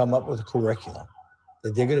going to come up with a curriculum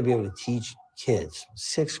that they're going to be able to teach kids,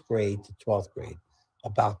 6th grade to 12th grade,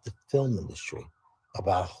 about the film industry,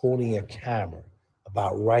 about holding a camera,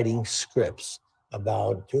 about writing scripts,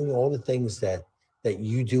 about doing all the things that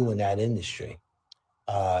you do in that industry.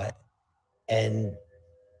 And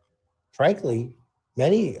frankly,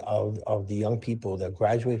 Many of the young people that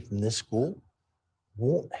graduate from this school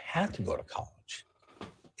won't have to go to college.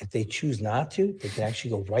 If they choose not to, they can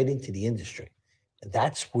actually go right into the industry. And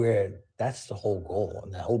that's the whole goal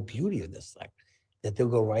and the whole beauty of this thing, that they'll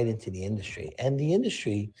go right into the industry. And the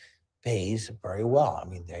industry pays very well. I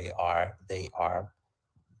mean, they are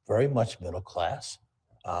very much middle class.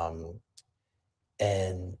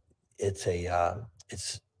 And it's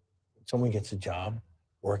someone gets a job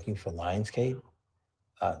working for Lionsgate,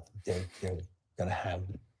 they're going to have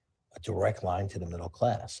a direct line to the middle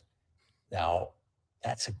class. Now,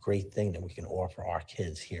 that's a great thing that we can offer our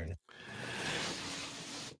kids here.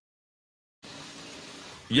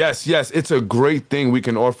 Yes, it's a great thing we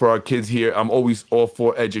can offer our kids here. I'm always all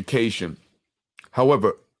for education.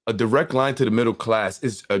 However, a direct line to the middle class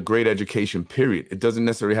is a great education, period. It doesn't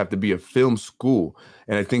necessarily have to be a film school.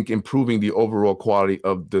 And I think improving the overall quality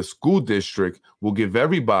of the school district will give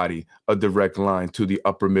everybody a direct line to the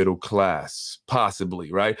upper middle class,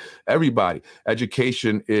 possibly, right? Everybody.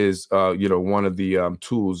 Education is, one of the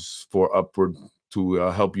tools for upward to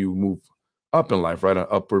help you move up in life, right? On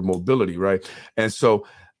upward mobility, right? And so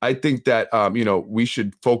I think that, we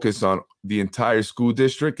should focus on the entire school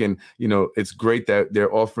district. And, it's great that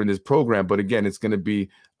they're offering this program, but again, it's going to be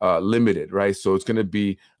limited, right? So it's going to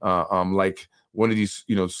be like one of these,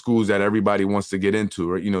 schools that everybody wants to get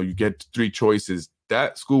into, or, you get 3 choices.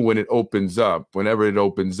 That school, when it opens up, whenever it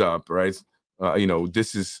opens up, right?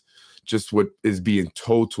 This is just what is being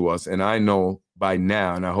told to us. And I know by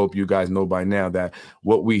now, and I hope you guys know by now, that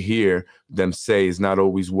what we hear them say is not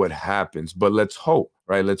always what happens. But let's hope,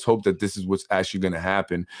 right? Let's hope that this is what's actually going to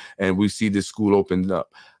happen. And we see this school opened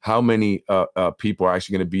up. How many people are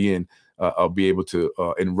actually going to be able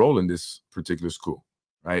to enroll in this particular school,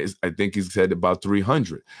 right? I think he said about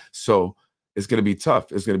 300. So it's going to be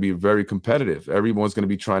tough. It's going to be very competitive. Everyone's going to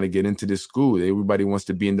be trying to get into this school. Everybody wants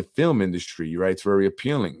to be in the film industry, right? It's very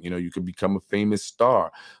appealing. You could become a famous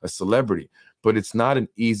star, a celebrity, but it's not an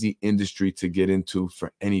easy industry to get into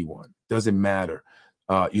for anyone. Doesn't matter,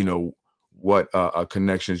 what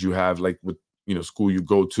connections you have, like with, school you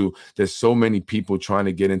go to. There's so many people trying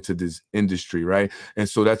to get into this industry, right? And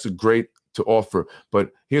so that's a great to offer.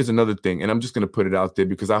 But here's another thing, and I'm just going to put it out there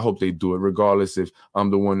because I hope they do it, regardless if I'm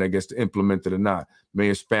the one that gets to implement it or not.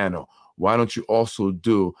 Mayor Spano, why don't you also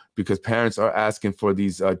do, because parents are asking for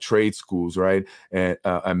these trade schools, right? And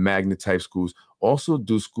magnet type schools. Also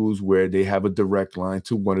do schools where they have a direct line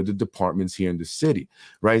to one of the departments here in the city,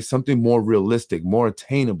 right? Something more realistic, more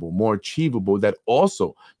attainable, more achievable, that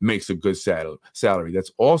also makes a good salary.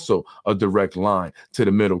 That's also a direct line to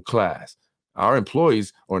the middle class. Our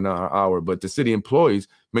employees, or not but the city employees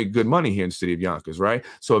make good money here in the city of Yonkers, right?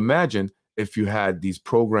 So imagine if you had these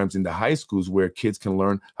programs in the high schools where kids can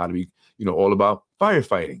learn how to be, all about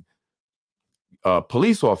firefighting,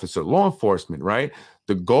 police officer, law enforcement, right?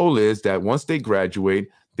 The goal is that once they graduate,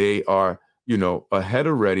 they are, ahead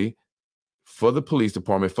already for the police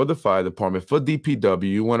department, for the fire department, for DPW.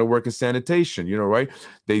 You want to work in sanitation, right?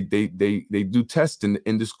 They do tests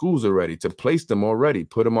in the schools already to place them already,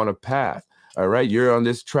 put them on a path. All right, you're on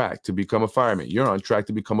this track to become a fireman. You're on track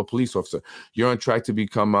to become a police officer. You're on track to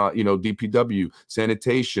become, DPW,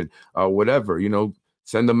 sanitation, whatever,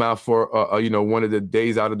 send them out for, one of the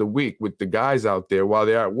days out of the week with the guys out there while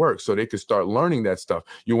they're at work so they can start learning that stuff.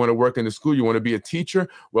 You want to work in the school? You want to be a teacher?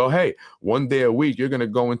 Well, hey, one day a week, you're going to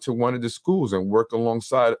go into one of the schools and work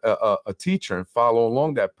alongside a teacher and follow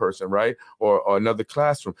along that person, right? Or another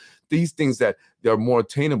classroom. These things that are more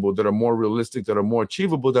attainable, that are more realistic, that are more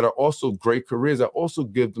achievable, that are also great careers, that also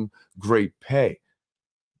give them great pay.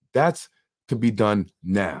 That's to be done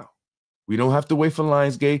now. We don't have to wait for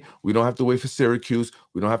Lionsgate. We don't have to wait for Syracuse.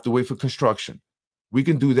 We don't have to wait for construction. We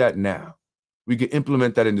can do that now. We can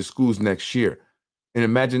implement that in the schools next year. And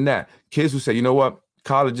imagine that. Kids who say, you know what,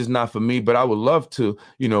 college is not for me, but I would love to,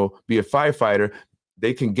 be a firefighter.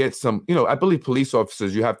 They can get some, I believe police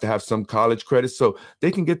officers, you have to have some college credits. So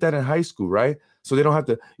they can get that in high school, right? So they don't have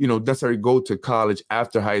to, necessarily go to college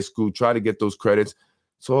after high school, try to get those credits.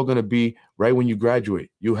 It's all going to be right when you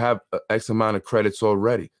graduate. You have X amount of credits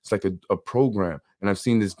already. It's like a program. And I've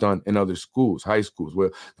seen this done in other schools, high schools,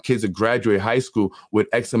 where kids that graduate high school with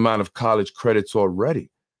X amount of college credits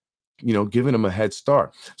already, giving them a head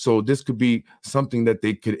start. So this could be something that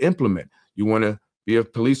they could implement. You want to be a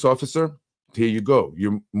police officer? Here you go.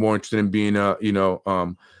 You're more interested in being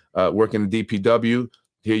working in DPW?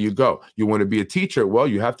 Here you go. You want to be a teacher? Well,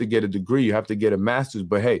 you have to get a degree. You have to get a master's.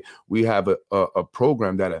 But hey, we have a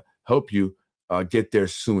program that'll help you get there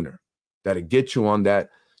sooner, that'll get you on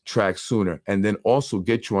that track sooner, and then also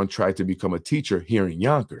get you on track to become a teacher here in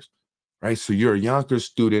Yonkers. right? So you're a Yonkers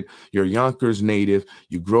student, you're a Yonkers native,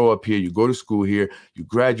 you grow up here, you go to school here, you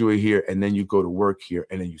graduate here, and then you go to work here,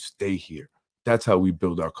 and then you stay here. That's how we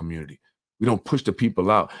build our community. We don't push the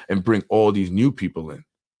people out and bring all these new people in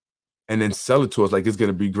and then sell it to us like it's going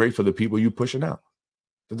to be great for the people you pushing out.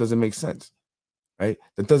 That doesn't make sense, right?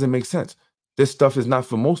 That doesn't make sense. This stuff is not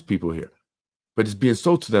for most people here, but it's being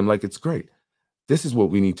sold to them like it's great. This is what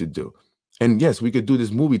we need to do. And yes, we could do this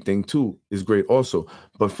movie thing too, is great also.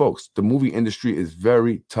 But folks, the movie industry is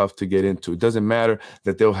very tough to get into. It doesn't matter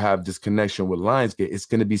that they'll have this connection with Lionsgate. It's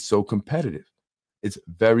going to be so competitive. It's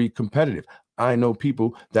very competitive. I know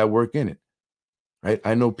people that work in it, right?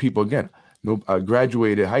 I know people, again, I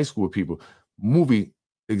graduated high school with people, movie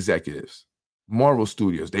executives, Marvel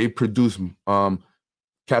Studios. They produce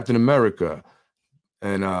Captain America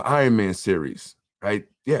and Iron Man series, right?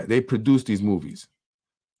 Yeah, they produce these movies.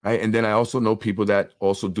 Right. And then I also know people that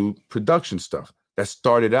also do production stuff that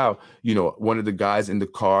started out, you know, one of the guys in the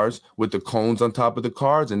cars with the cones on top of the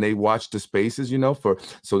cars, and they watch the spaces, you know,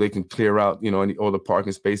 so they can clear out, you know, all the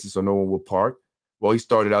parking spaces so no one will park. Well, he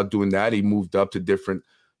started out doing that. He moved up to different,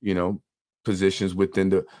 you know, positions within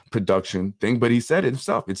the production thing. But he said it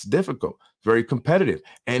himself. It's difficult, very competitive.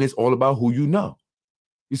 And it's all about who you know.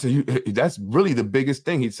 He said, that's really the biggest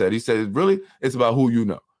thing he said. He said, it's about who you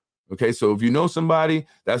know. Okay, so if you know somebody,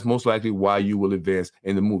 that's most likely why you will advance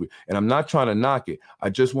in the movie. And I'm not trying to knock it. I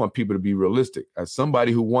just want people to be realistic. As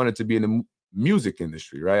somebody who wanted to be in the music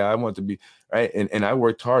industry, right? I want to be, right? And I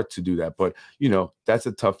worked hard to do that. But, you know, that's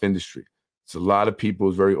a tough industry. It's a lot of people,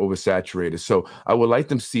 it's very oversaturated. So I would like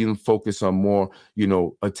them to see them focus on more, you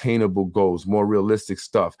know, attainable goals, more realistic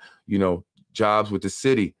stuff, you know, jobs with the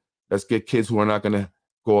city. Let's get kids who are not going to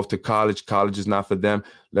go off to college. College is not for them.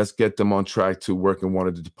 Let's get them on track to work in one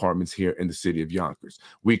of the departments here in the city of Yonkers.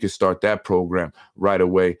 We could start that program right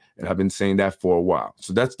away, and I've been saying that for a while.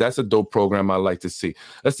 So that's a dope program I like to see.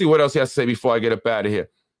 Let's see what else he has to say before I get up out of here.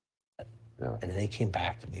 Yeah. And they came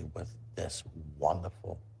back to me with this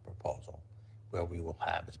wonderful proposal where we will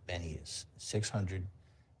have as many as 600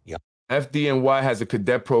 young. FDNY has a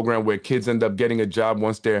cadet program where kids end up getting a job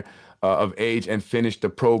once they're of age and finish the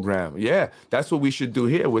program. Yeah, that's what we should do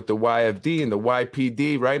here with the YFD and the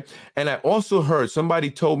YPD, right? And I also heard, somebody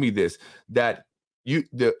told me this, that you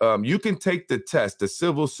can take the test, the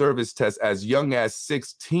civil service test, as young as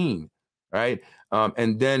 16, right?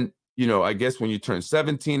 And then, you know, I guess when you turn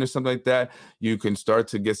 17 or something like that, you can start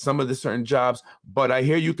to get some of the certain jobs. But I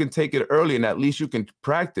hear you can take it early and at least you can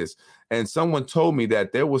practice. And someone told me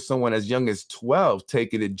that there was someone as young as 12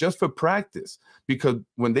 taking it just for practice, because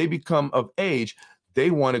when they become of age,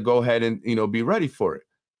 they want to go ahead and, you know, be ready for it.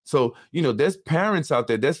 So, you know, there's parents out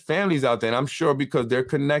there, there's families out there, and I'm sure because they're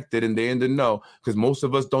connected and they're in the know, because most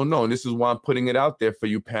of us don't know. And this is why I'm putting it out there for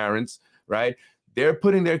you parents, right? They're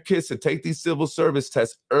putting their kids to take these civil service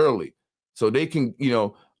tests early so they can,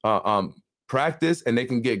 you know, practice and they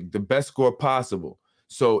can get the best score possible.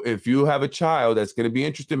 So if you have a child that's going to be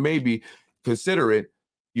interested, maybe consider it.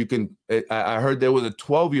 You can, I heard there was a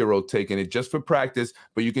 12-year-old taking it just for practice,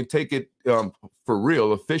 but you can take it for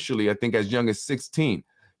real officially, I think, as young as 16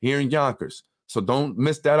 here in Yonkers. So don't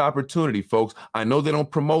miss that opportunity, folks. I know they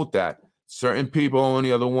don't promote that. Certain people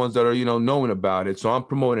only are the ones that are, you know, knowing about it. So I'm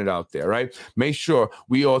promoting it out there, right? Make sure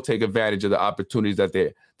we all take advantage of the opportunities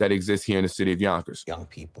that exist here in the city of Yonkers. Young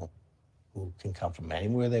people who can come from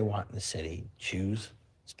anywhere they want in the city, choose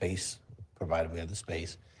space, provided we have the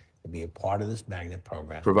space, to be a part of this magnet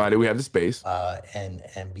program. Provided we have the space. And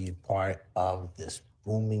be a part of this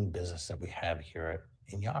booming business that we have here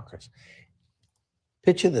in Yonkers.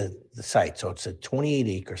 Picture the site. So it's a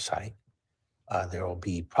 28-acre site. There will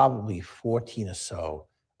be probably 14 or so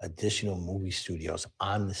additional movie studios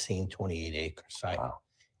on the same 28-acre site. Wow.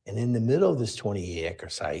 And in the middle of this 28-acre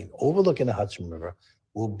site, overlooking the Hudson River,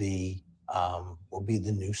 will be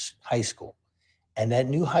the new high school. And that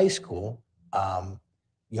new high school,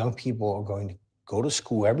 young people are going to go to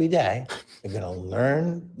school every day. They're going to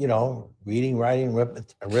learn, you know, reading, writing,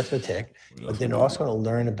 arithmetic, but they're also going to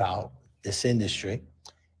learn about this industry.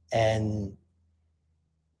 And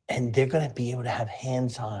they're going to be able to have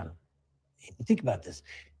hands-on. Think about this.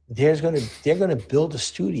 They're going to build a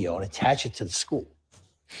studio and attach it to the school.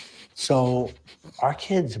 So our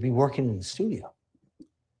kids will be working in the studio.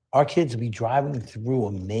 Our kids will be driving through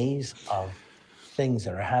a maze of things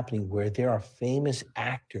that are happening where there are famous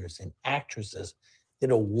actors and actresses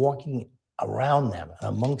that are walking around them and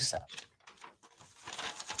amongst them.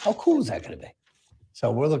 How cool is that going to be?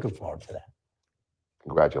 So we're looking forward to that.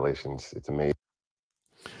 Congratulations. It's amazing.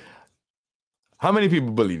 How many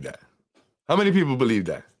people believe that? How many people believe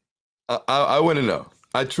that? I want to know.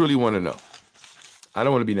 I truly want to know. I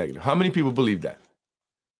don't want to be negative. How many people believe that?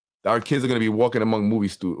 Our kids are going to be walking among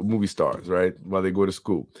movie stars, right? While they go to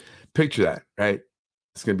school. Picture that, right?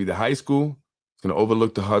 It's going to be the high school. It's going to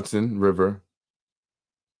overlook the Hudson River.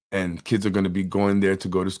 And kids are going to be going there to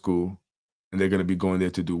go to school. And they're going to be going there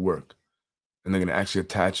to do work. And they're going to actually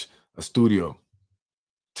attach a studio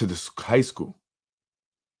to the high school.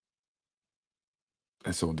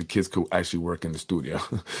 And so the kids could actually work in the studio,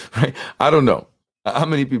 right? I don't know. How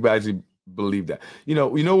many people actually believe that? You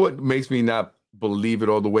know what makes me not believe it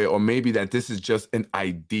all the way, or maybe that this is just an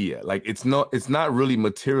idea. Like it's not really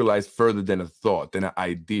materialized further than a thought, than an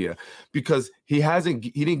idea, because he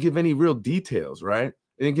didn't give any real details, right?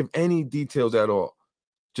 He didn't give any details at all.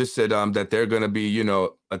 Just said that they're going to be,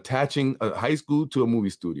 attaching a high school to a movie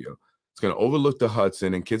studio. It's going to overlook the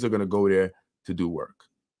Hudson, and kids are going to go there to do work,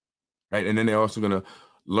 right? And then they're also going to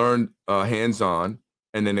learn hands-on,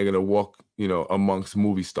 and then they're going to walk, amongst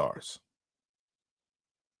movie stars.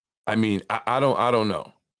 I mean, I don't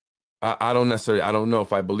know. I don't know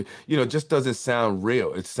if I believe, it just doesn't sound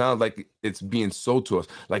real. It sounds like it's being sold to us.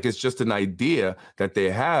 Like it's just an idea that they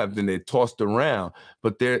have and they're tossed around,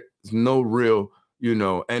 but there's no real,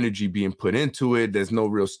 energy being put into it. There's no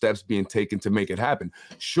real steps being taken to make it happen.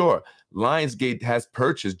 Sure, Lionsgate has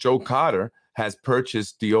purchased, Joe Cotter has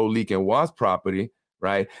purchased the old Leak and Watts property,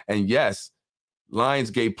 right? And yes,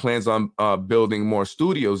 Lionsgate plans on building more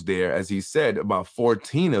studios there, as he said, about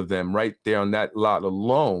 14 of them right there on that lot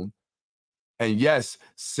alone. And yes,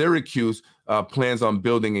 Syracuse plans on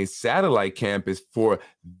building a satellite campus for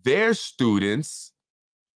their students.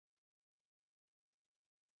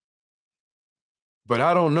 But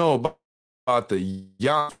I don't know about the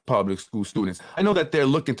young public school students. I know that they're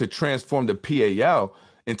looking to transform the PAL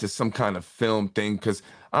into some kind of film thing, because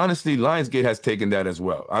honestly, Lionsgate has taken that as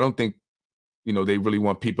well. I don't think, they really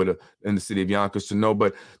want people in the city of Yonkers to know,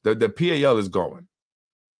 but the PAL is going.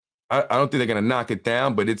 I don't think they're going to knock it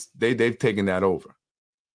down, but they've taken that over.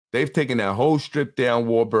 They've taken that whole strip down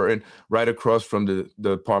Warburton right across from the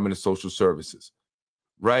Department of Social Services.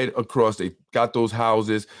 Right across, they got those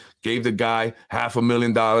houses, gave the guy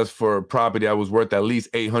 $500,000 for a property that was worth at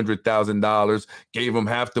least $800,000, gave him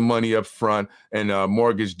half the money up front, and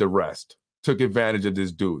mortgaged the rest. Took advantage of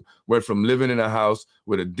this dude. Went from living in a house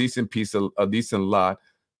with a decent lot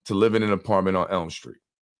to living in an apartment on Elm Street.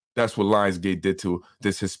 That's what Lionsgate did to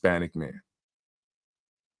this Hispanic man.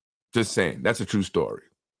 Just saying, that's a true story,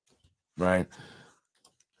 right?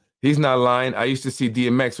 He's not lying. I used to see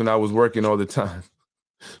DMX when I was working all the time.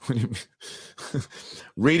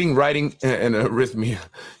 Reading, writing, and arrhythmia.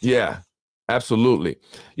 Yeah, absolutely.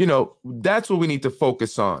 That's what we need to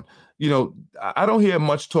focus on. I don't hear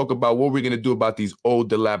much talk about what we're going to do about these old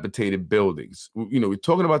dilapidated buildings. We're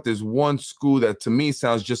talking about this one school that to me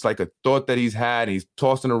sounds just like a thought that he's had. He's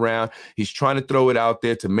tossing around. He's trying to throw it out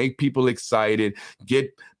there to make people excited,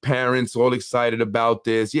 get parents all excited about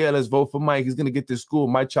this. Yeah, let's vote for Mike. He's going to get this school.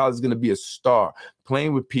 My child is going to be a star,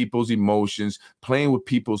 playing with people's emotions, playing with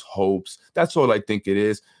people's hopes. That's all I think it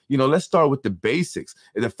is. Let's start with the basics.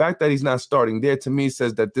 And the fact that he's not starting there, to me,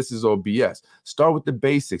 says that this is all BS. Start with the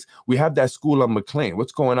basics. We have that school on McLean.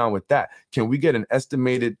 What's going on with that? Can we get an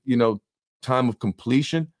estimated, time of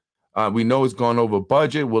completion? We know it's gone over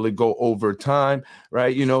budget. Will it go over time?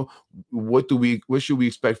 Right? What should we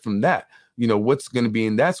expect from that? What's going to be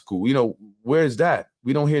in that school? Where is that?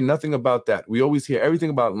 We don't hear nothing about that. We always hear everything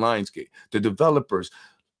about Lionsgate, the developers,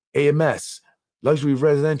 AMS, luxury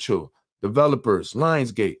residential, developers,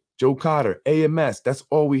 Lionsgate, Joe Cotter, AMS. That's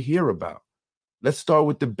all we hear about. Let's start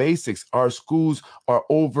with the basics. Our schools are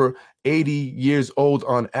over 80 years old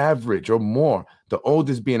on average or more. The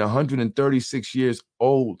oldest being 136 years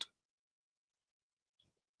old.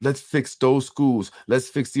 Let's fix those schools. Let's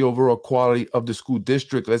fix the overall quality of the school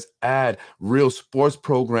district. Let's add real sports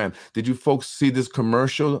program. Did you folks see this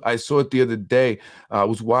commercial? I saw it the other day. I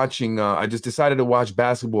was watching, I just decided to watch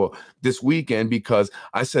basketball this weekend because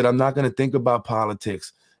I said, I'm not going to think about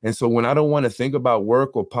politics. And so when I don't want to think about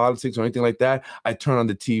work or politics or anything like that, I turn on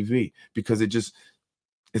the TV because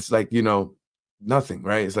it's like, nothing,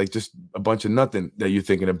 right? It's like just a bunch of nothing that you're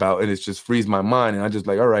thinking about, and it's just frees my mind. And I just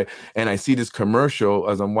like, all right. And I see this commercial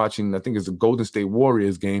as I'm watching, I think it's a Golden State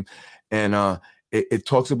Warriors game, and it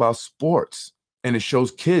talks about sports, and it shows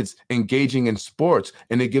kids engaging in sports,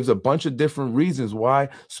 and it gives a bunch of different reasons why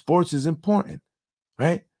sports is important,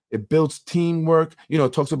 right? It builds teamwork,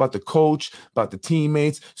 it talks about the coach, about the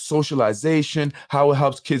teammates, socialization, how it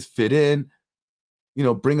helps kids fit in,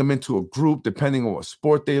 bring them into a group depending on what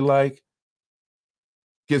sport they like.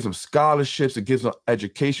 gives them scholarships, it gives them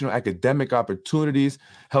educational, academic opportunities,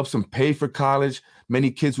 helps them pay for college. Many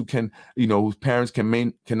kids who can, whose parents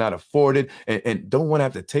cannot afford it and don't want to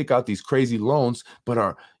have to take out these crazy loans, but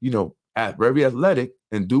are, very athletic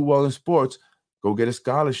and do well in sports, go get a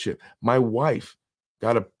scholarship. My wife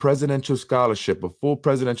got a presidential scholarship, a full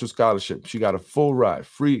presidential scholarship. She got a full ride,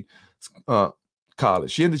 free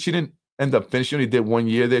college. She didn't end up finishing. She only did 1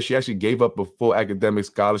 year there. She actually gave up a full academic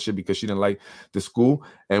scholarship because she didn't like the school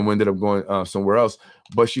and ended up going somewhere else.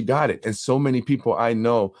 But she got it. And so many people I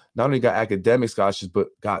know not only got academic scholarships, but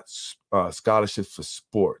got scholarships for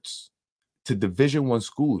sports to Division I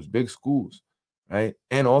schools, big schools, right?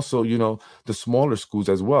 And also, the smaller schools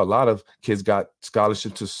as well. A lot of kids got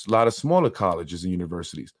scholarships to a lot of smaller colleges and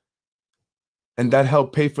universities. And that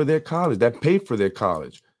helped pay for their college. That paid for their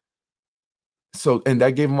college. So, and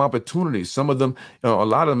that gave them opportunities. Some of them, a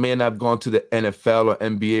lot of them may not have gone to the NFL or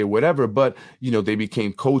NBA or whatever, but, they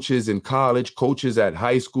became coaches in college, coaches at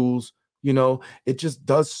high schools. It just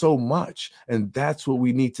does so much. And that's what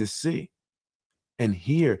we need to see and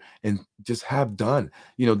hear and just have done.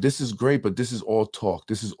 This is great, but this is all talk.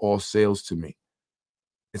 This is all sales to me.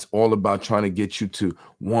 It's all about trying to get you to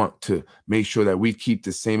want to make sure that we keep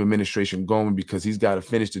the same administration going because he's got to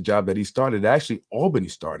finish the job that he started. Actually, Albany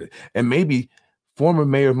started. And maybe former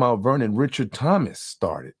mayor of Mount Vernon, Richard Thomas,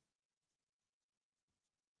 started.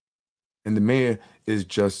 And the mayor is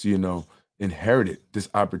just, inherited this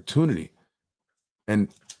opportunity. And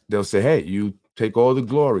they'll say, hey, you take all the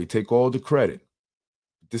glory, take all the credit.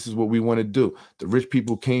 This is what we want to do. The rich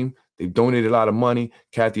people came. They donated a lot of money.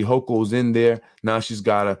 Kathy Hochul's in there. Now she's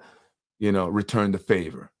got to, return the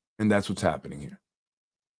favor. And that's what's happening here.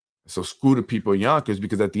 So screw the people of Yonkers,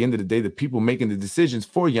 because at the end of the day, the people making the decisions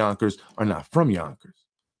for Yonkers are not from Yonkers.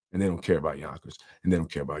 And they don't care about Yonkers. And they don't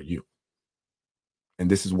care about you. And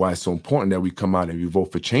this is why it's so important that we come out and we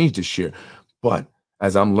vote for change this year. But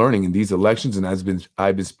as I'm learning in these elections, and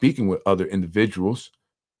I've been speaking with other individuals,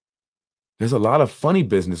 there's a lot of funny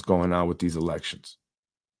business going on with these elections.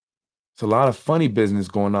 It's a lot of funny business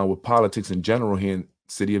going on with politics in general here in the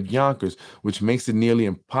city of Yonkers, which makes it nearly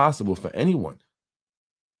impossible for anyone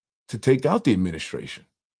to take out the administration.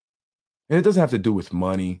 And it doesn't have to do with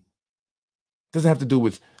money. It doesn't have to do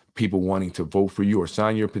with people wanting to vote for you or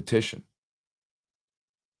sign your petition.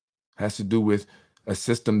 It has to do with a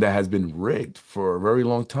system that has been rigged for a very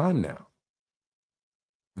long time now.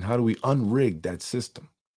 And how do we unrig that system?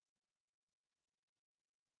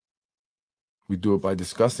 We do it by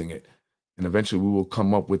discussing it. And eventually we will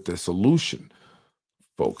come up with the solution,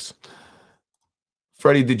 folks.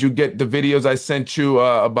 Freddie, did you get the videos I sent you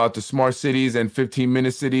about the smart cities and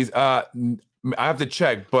 15-minute cities? I have to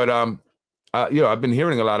check, but I've been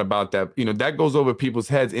hearing a lot about that. That goes over people's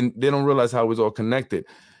heads, and they don't realize how it was all connected.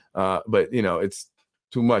 But it's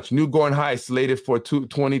too much. New Gorn High slated for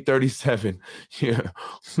 2037. Yeah.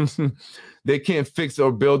 They can't fix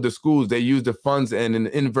or build the schools. They use the funds in an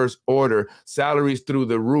inverse order, salaries through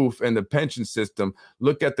the roof, and the pension system.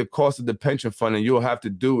 Look at the cost of the pension fund, and you'll have to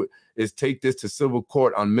do it is take this to civil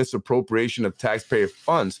court on misappropriation of taxpayer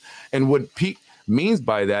funds. And what Pete means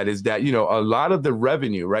by that is that, a lot of the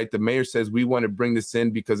revenue, right? The mayor says we want to bring this in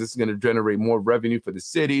because this is going to generate more revenue for the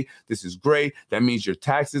city. This is great. That means your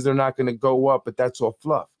taxes are not going to go up, but that's all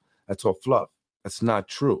fluff. That's all fluff. That's not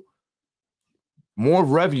true. More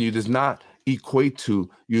revenue does not equate to,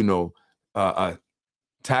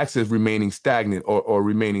 taxes remaining stagnant or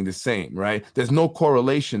remaining the same, right? There's no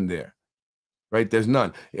correlation there, right? There's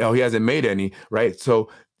none. He hasn't made any, right? So,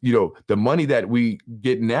 the money that we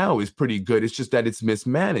get now is pretty good. It's just that it's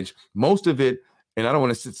mismanaged. Most of it, and I don't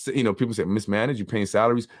want to say, people say mismanaged, you're paying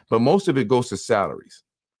salaries, but most of it goes to salaries,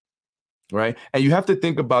 right? And you have to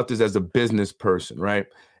think about this as a business person, right?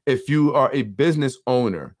 If you are a business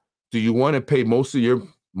owner, do you want to pay most of your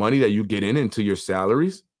money that you get into your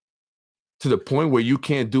salaries to the point where you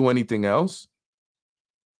can't do anything else?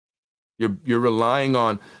 You're relying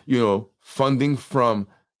on, funding from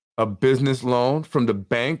a business loan from the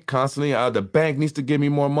bank constantly. The bank needs to give me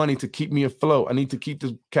more money to keep me afloat. I need to keep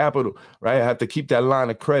this capital, right? I have to keep that line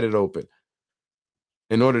of credit open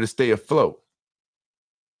in order to stay afloat.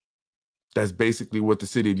 That's basically what the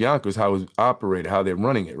city of Yonkers, how it's operated, how they're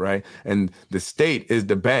running it, right? And the state is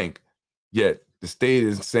the bank, yet the state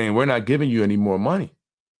is saying, we're not giving you any more money.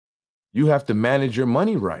 You have to manage your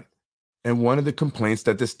money right. And one of the complaints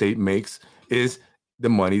that the state makes is the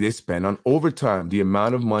money they spend on overtime, the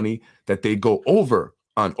amount of money that they go over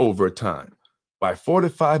on overtime by $4 to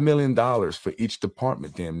 $5 million for each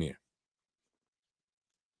department, damn near.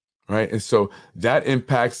 Right. And so that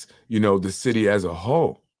impacts, the city as a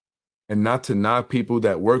whole. And not to knock people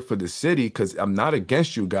that work for the city, because I'm not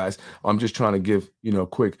against you guys. I'm just trying to give, a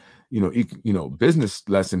quick, business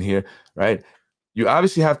lesson here, right? You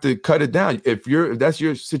obviously have to cut it down. If that's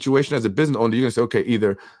your situation as a business owner, you're gonna say, okay,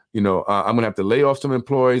 either, I'm gonna have to lay off some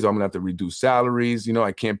employees, or I'm gonna have to reduce salaries.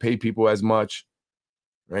 I can't pay people as much,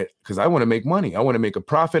 right? Because I want to make money. I want to make a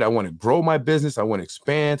profit. I want to grow my business. I want to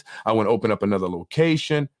expand. I want to open up another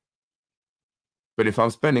location. But if I'm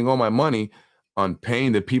spending all my money on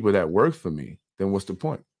paying the people that work for me, then what's the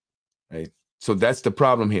point, right? So that's the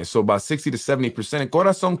problem here. So about 60 to 70%,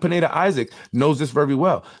 Corazon Pineda Isaac knows this very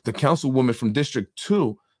well. The councilwoman from District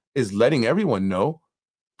 2 is letting everyone know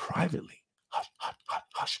privately. Hush, hush, hush,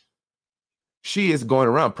 hush. She is going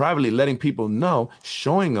around privately letting people know,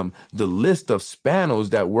 showing them the list of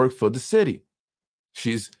Spanos that work for the city.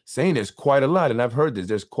 She's saying there's quite a lot, and I've heard this.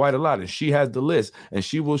 There's quite a lot, and she has the list, and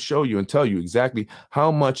she will show you and tell you exactly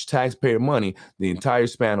how much taxpayer money the entire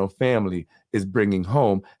Spano family is bringing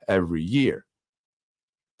home every year.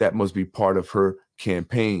 That must be part of her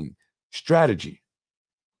campaign strategy.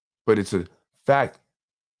 But it's a fact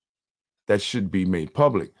that should be made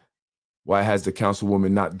public. Why has the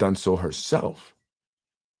councilwoman not done so herself?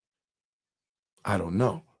 I don't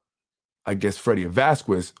know. I guess Freddie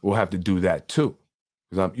Vasquez will have to do that too,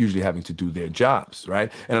 because I'm usually having to do their jobs,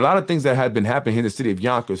 right? And a lot of things that have been happening in the city of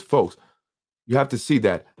Yonkers, folks, you have to see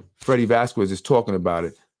that Freddie Vasquez is talking about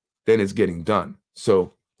it, then it's getting done.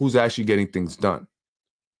 So who's actually getting things done?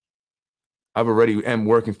 I've already am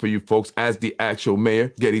working for you folks as the actual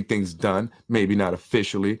mayor, getting things done, maybe not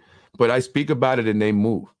officially, but I speak about it and they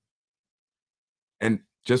move. And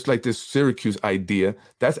just like this Syracuse idea,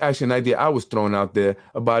 that's actually an idea I was throwing out there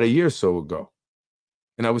about a year or so ago.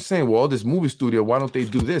 And I was saying, well, this movie studio, why don't they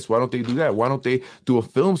do this? Why don't they do that? Why don't they do a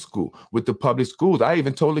film school with the public schools? I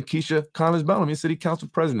even told Lakeisha Collins-Bellamy, city council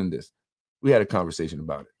president, this. We had a conversation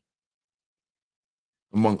about it,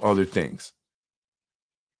 among other things.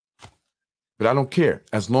 But I don't care,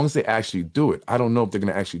 as long as they actually do it. I don't know if they're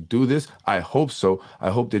going to actually do this. I hope so.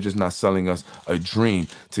 I hope they're just not selling us a dream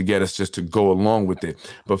to get us just to go along with it.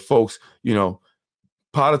 But folks,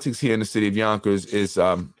 politics here in the city of Yonkers is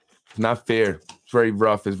not fair. It's very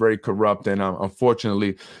rough. It's very corrupt. And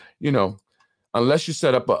unfortunately, unless you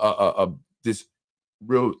set up this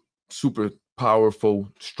real super powerful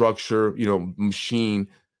structure, machine,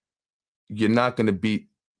 you're not going to beat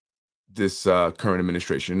this current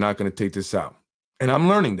administration. You're not going to take this out. And I'm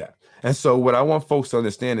learning that. And so what I want folks to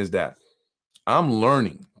understand is that I'm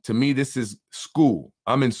learning. To me, this is school.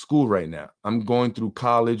 I'm in school right now. I'm going through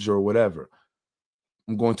college or whatever.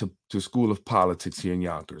 I'm going to School of Politics here in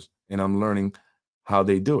Yonkers, and I'm learning how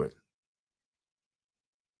they do it.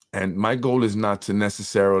 And my goal is not to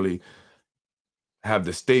necessarily have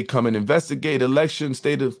the state come and investigate elections,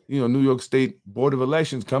 state of, New York State Board of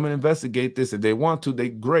Elections come and investigate this. If they want to, they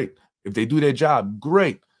great. If they do their job,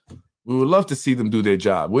 great. We would love to see them do their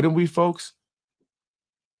job. Wouldn't we, folks?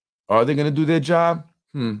 Are they going to do their job?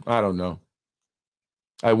 I don't know.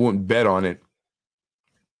 I wouldn't bet on it.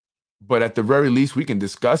 But at the very least, we can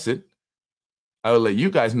discuss it. I will let you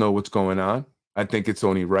guys know what's going on. I think it's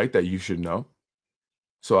only right that you should know.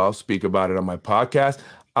 So I'll speak about it on my podcast.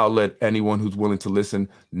 I'll let anyone who's willing to listen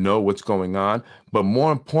know what's going on. But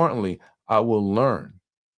more importantly, I will learn.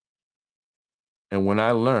 And when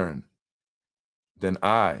I learn, then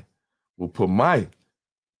I will put my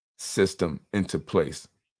system into place.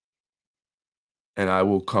 And I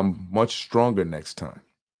will come much stronger next time.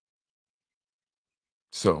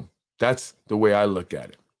 So that's the way I look at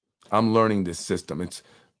it. I'm learning this system. It's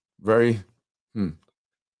very,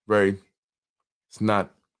 it's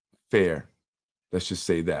not fair. Let's just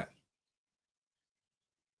say that.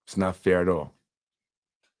 It's not fair at all.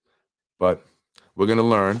 But we're going to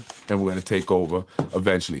learn and we're going to take over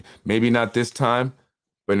eventually. Maybe not this time,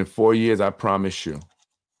 but in 4 years, I promise you,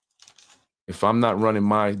 if I'm not running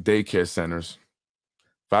my daycare centers,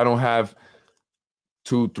 if I don't have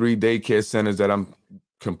 2-3 daycare centers that I'm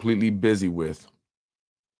completely busy with,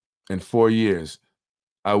 in 4 years,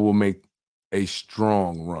 I will make a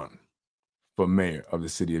strong run for mayor of the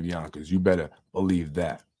city of Yonkers. You better believe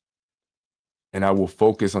that. And I will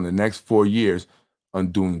focus on the next 4 years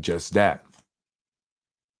on doing just that.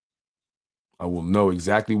 I will know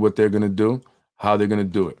exactly what they're going to do, how they're going to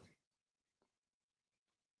do it.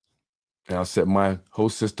 And I'll set my whole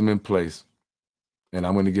system in place. And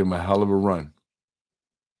I'm going to give them a hell of a run.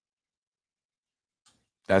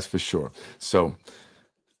 That's for sure. So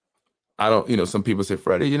I don't, some people say,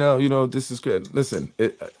 Freddie, this is good. Listen,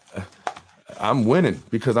 I'm winning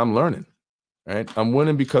because I'm learning, right? I'm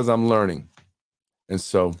winning because I'm learning. And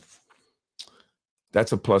so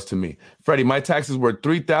That's a plus to me. Freddie, my taxes were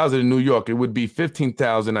 $3,000 in New York. It would be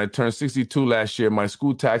 $15,000. I turned 62 last year. My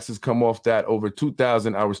school taxes come off that over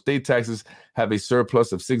 $2,000. Our state taxes have a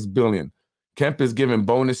surplus of $6 billion. Kemp is giving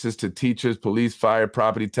bonuses to teachers, police, fire,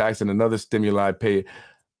 property tax, and another stimuli pay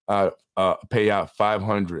out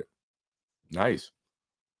 $500. Nice.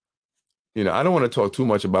 You know, I don't want to talk too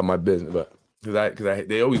much about my business, but because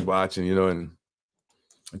they always watching, you know, and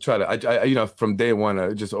I try to, I you know, from day one,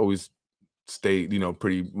 I just always stay, you know,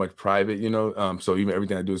 pretty much private, you know. So even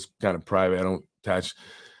everything I do is kind of private. I don't attach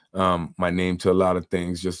my name to a lot of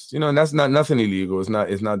things. Just, you know, and that's nothing illegal. It's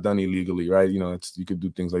not done illegally, right? You know, you could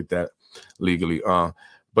do things like that legally.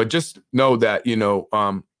 But just know that, you know,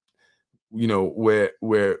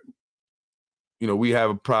 where you know, we have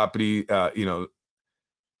a property, you know,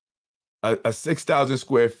 a 6,000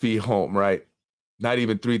 square feet home, right? Not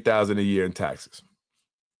even $3,000 a year in taxes.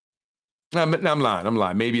 No, I'm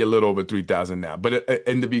lying. Maybe a little over 3,000 now, but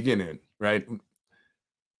in the beginning, right?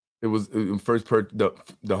 It was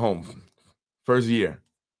the home first year.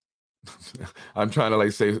 I'm trying to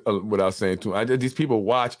like say without saying too. These people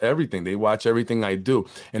watch everything. They watch everything I do,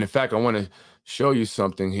 and in fact, I want to show you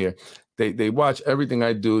something here. They watch everything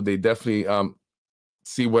I do. They definitely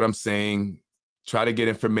see what I'm saying. Try to get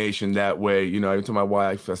information that way. You know, I told my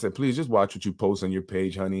wife, I said, please just watch what you post on your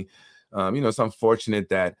page, honey. You know, it's unfortunate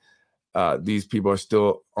that these people are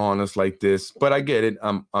still on us like this, but I get it.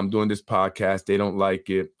 I'm doing this podcast. They don't like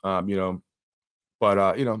it, you know,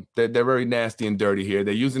 but you know, they're very nasty and dirty here.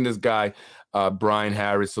 They're using this guy, Brian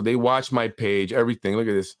Harris. So they watch my page, everything. Look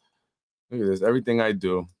at this. Look at this. Everything I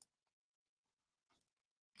do.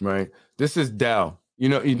 Right. This is Dell. You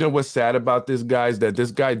know what's sad about this guy is that this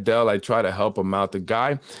guy Dell, I try to help him out. The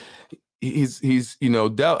guy, he's you know,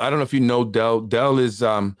 Dell. I don't know if you know Dell. Dell is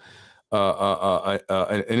an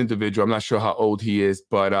individual. I'm not sure how old he is,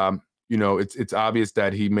 but you know, it's obvious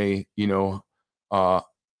that he may, you know,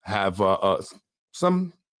 have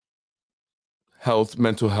some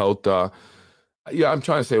mental health. Yeah, I'm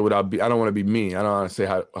trying to say without I don't want to be mean. I don't want to say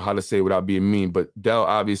how to say it without being mean, but Dell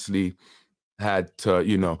obviously had to,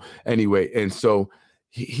 you know, anyway, and so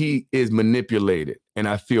he is manipulated, and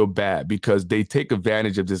I feel bad because they take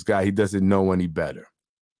advantage of this guy. He doesn't know any better.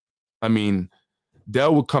 I mean,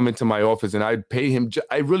 Dell would come into my office and I'd pay him.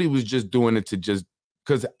 I really was just doing it to just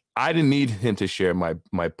because I didn't need him to share my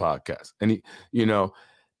podcast. And he, you know,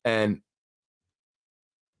 and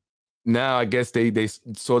now I guess they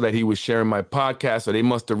saw that he was sharing my podcast, so they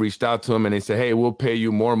must have reached out to him and they said, hey, we'll pay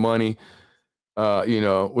you more money, you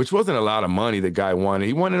know, which wasn't a lot of money the guy wanted.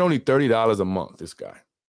 He wanted only $30 a month, this guy,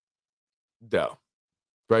 Dell,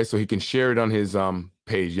 right? So he can share it on his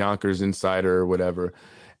page, Yonkers Insider or whatever.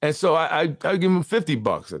 And so I give him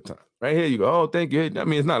 $50 a time. Right here you go. Oh, thank you. I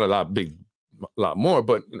mean, it's not a lot more,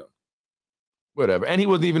 but you know, whatever. And he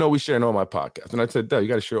wasn't even always sharing all my podcasts. And I said, Dell, you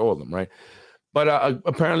got to share all of them, right? But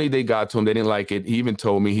apparently they got to him. They didn't like it. He even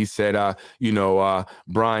told me, he said, you know,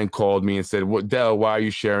 Brian called me and said, what, Dell, why are you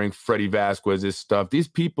sharing Freddie Vasquez's stuff? These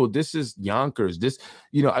people, this is Yonkers. This,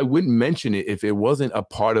 you know, I wouldn't mention it if it wasn't a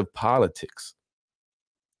part of politics.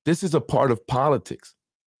 This is a part of politics.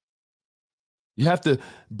 You have to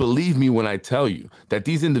believe me when I tell you that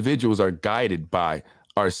these individuals are guided by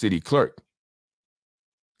our city clerk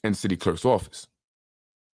and city clerk's office.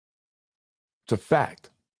 It's a fact.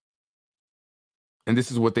 And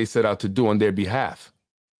this is what they set out to do on their behalf.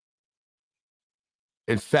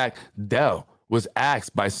 In fact, Dell was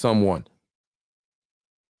asked by someone,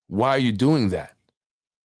 why are you doing that?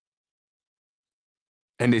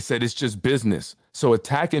 And they said, it's just business. So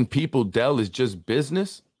attacking people, Dell, is just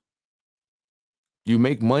business? You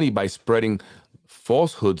make money by spreading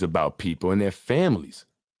falsehoods about people and their families.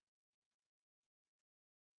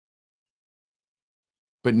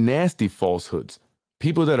 But nasty falsehoods.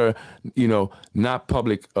 People that are, you know, not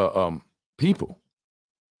public people.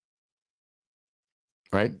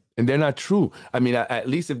 Right? And they're not true. I mean, at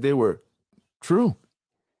least if they were true.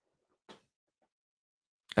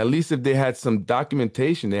 At least if they had some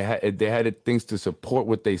documentation, they had things to support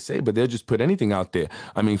what they say, but they'll just put anything out there.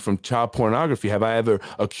 I mean, from child pornography, have I ever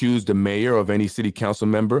accused the mayor of any city council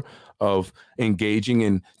member of engaging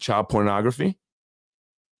in child pornography?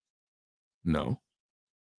 No.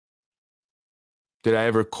 Did I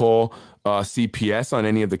ever call CPS on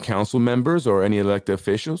any of the council members or any elected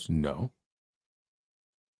officials? No.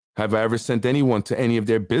 Have I ever sent anyone to any of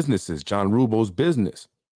their businesses, John Rubo's business?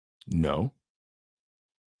 No.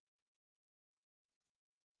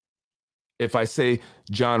 If I say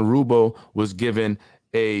John Rubo was given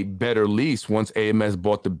a better lease once AMS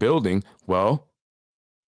bought the building, well,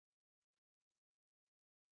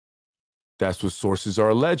 That's what sources are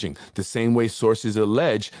alleging. The same way sources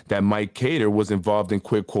allege that Mike Cater was involved in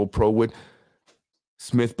quid pro quo with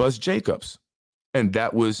Smith Bus Jacobs. And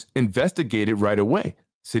that was investigated right away.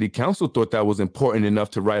 City Council thought that was important enough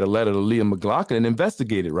to write a letter to Leah McLaughlin and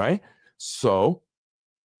investigate it, right? So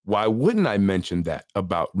why wouldn't I mention that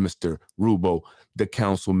about Mr. Rubo, the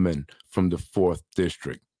councilman from the 4th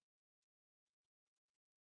District?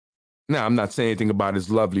 Now, I'm not saying anything about his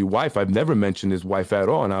lovely wife. I've never mentioned his wife at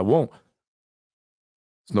all, and I won't.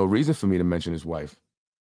 There's no reason for me to mention his wife.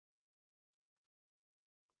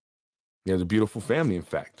 He has a beautiful family, in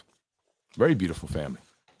fact. Very beautiful family.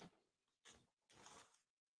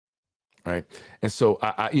 Right? And so,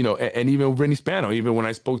 and even Vinny Spano, even when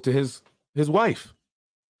I spoke to his wife,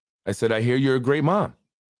 I said, I hear you're a great mom.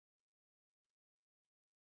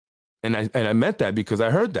 And I meant that because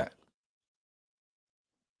I heard that.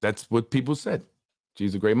 That's what people said.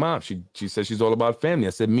 She's a great mom. She said she's all about family.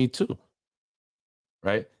 I said, me too.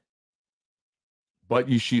 Right?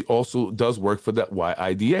 But she also does work for the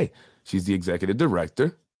YIDA. She's the executive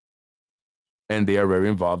director, and they are very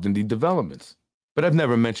involved in the developments. But I've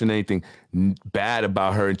never mentioned anything bad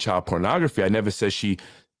about her in child pornography. I never said she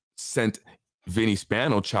sent Vinny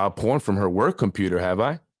Spano child porn from her work computer, have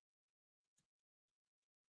I?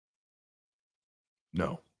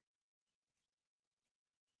 No.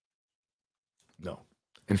 No.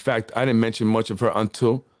 In fact, I didn't mention much of her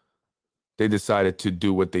until they decided to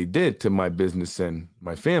do what they did to my business and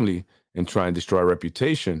my family and try and destroy our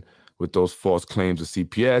reputation with those false claims of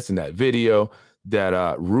CPS and that video that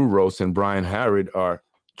Ruros and Brian Harrod are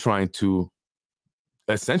trying to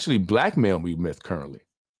essentially blackmail me with currently.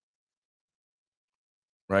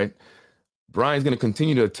 Right? Brian's going to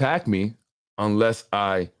continue to attack me unless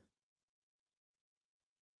I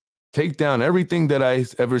take down everything that I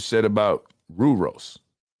ever said about Ruros.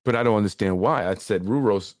 But I don't understand why. I said,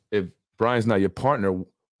 Ruros, if Brian's not your partner,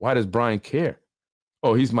 why does Brian care?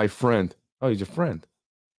 Oh, he's my friend. Oh, he's your friend.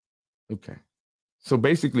 Okay. So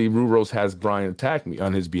basically, Ruros has Brian attack me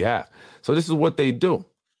on his behalf. So this is what they do.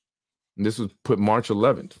 And this was put March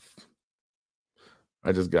 11th.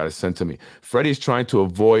 I just got it sent to me. Freddie is trying to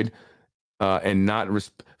avoid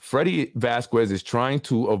Freddie Vasquez is trying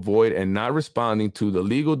to avoid and not responding to the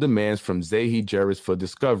legal demands from Zahi Jerris for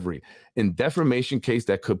discovery in defamation case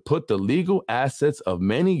that could put the legal assets of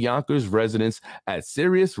many Yonkers residents at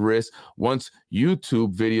serious risk once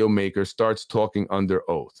YouTube video maker starts talking under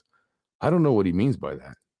oath. I don't know what he means by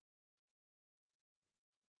that.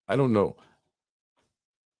 I don't know.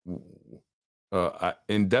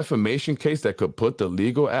 In defamation case that could put the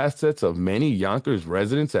legal assets of many Yonkers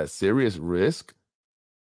residents at serious risk?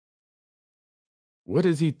 What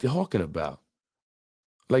is he talking about?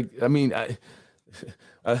 Like, I mean, I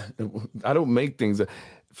don't make things.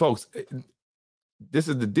 Folks, this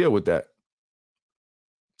is the deal with that.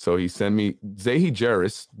 So he sent me Zahi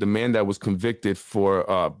Jerris, the man that was convicted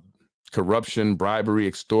for corruption, bribery,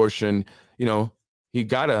 extortion. You know, he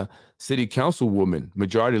got a city councilwoman,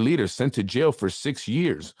 majority leader, sent to jail for 6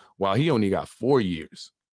 years while he only got 4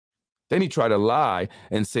 years. Then he tried to lie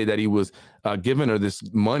and say that he was giving her this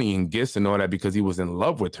money and gifts and all that because he was in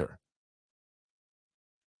love with her.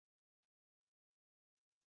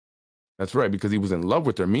 That's right, because he was in love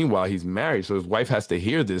with her. Meanwhile, he's married, so his wife has to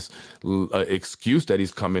hear this excuse that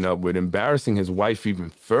he's coming up with, embarrassing his wife even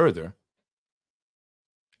further.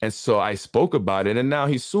 And so I spoke about it, and now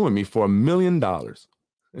he's suing me for $1 million.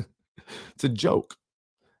 It's a joke.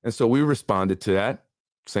 And so we responded to that,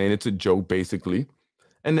 saying it's a joke, basically.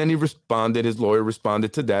 And then his lawyer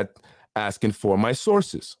responded to that, asking for my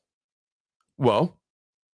sources. Well,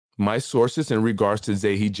 my sources in regards to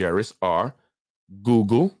Zahi Jerris are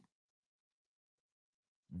Google,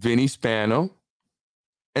 Vinny Spano,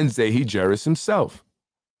 and Zahi Jerris himself.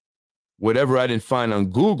 Whatever I didn't find on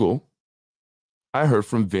Google, I heard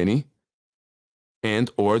from Vinny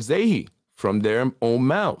and or Zahi from their own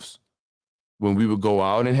mouths. When we would go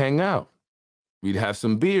out and hang out, we'd have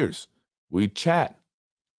some beers, we'd chat.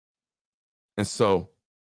 And so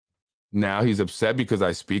now he's upset because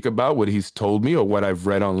I speak about what he's told me or what I've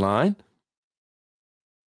read online.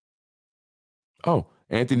 Oh,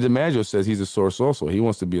 Anthony DiMaggio says he's a source also. He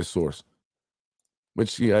wants to be a source,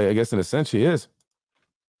 which I guess in a sense he is.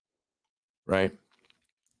 Right?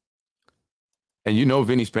 And you know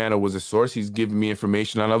Vinny Spano was a source. He's given me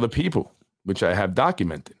information on other people, which I have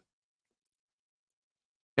documented.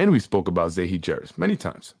 And we spoke about Zahi Jerris many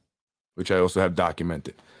times, which I also have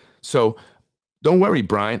documented. So don't worry,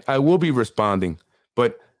 Brian. I will be responding.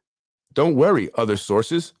 But don't worry, other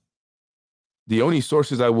sources. The only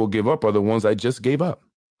sources I will give up are the ones I just gave up.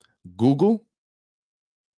 Google,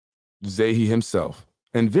 Zahi himself,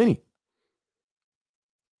 and Vinny.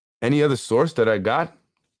 Any other source that I got,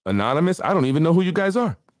 anonymous, I don't even know who you guys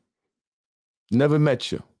are. Never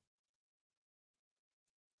met you.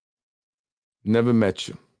 Never met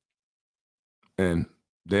you. And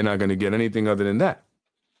they're not going to get anything other than that.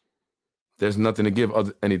 There's nothing to give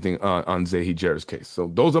anything on Zahi Jarrett's case.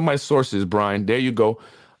 So those are my sources, Brian. There you go.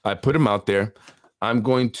 I put them out there. I'm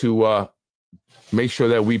going to make sure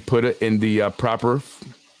that we put it in the proper,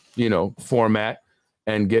 format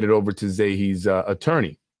and get it over to Zahi's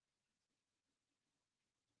attorney.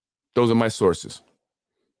 Those are my sources.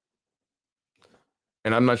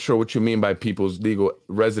 And I'm not sure what you mean by people's legal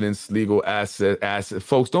residence, legal asset.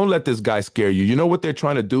 Folks, don't let this guy scare you. You know what they're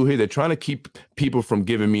trying to do here? They're trying to keep people from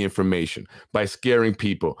giving me information by scaring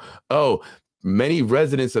people. Oh, many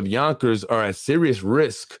residents of Yonkers are at serious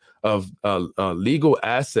risk of legal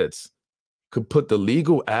assets. Could put the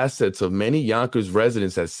legal assets of many Yonkers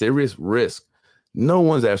residents at serious risk. No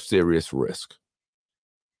one's at serious risk.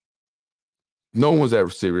 No one's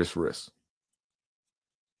at serious risk.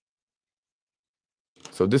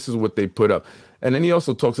 So this is what they put up. And then he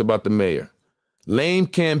also talks about the mayor. Lame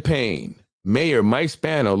campaign. Mayor Mike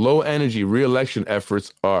Spano, low energy re-election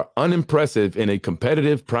efforts are unimpressive in a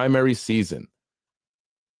competitive primary season.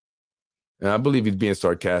 And I believe he's being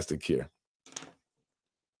sarcastic here.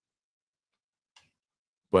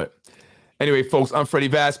 But anyway, folks, I'm Freddie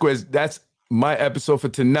Vasquez. That's my episode for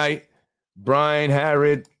tonight. Brian,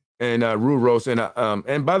 Harrod, and Ruros.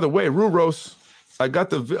 And by the way, Ruros, I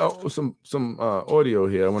got some audio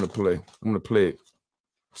here. I want to play. I'm going to play it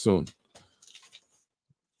soon,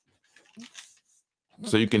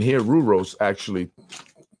 so you can hear Ruros actually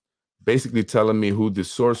basically telling me who the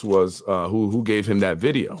source was, who gave him that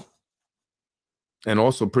video, and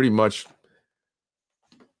also pretty much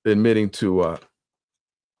admitting to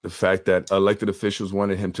the fact that elected officials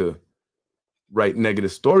wanted him to write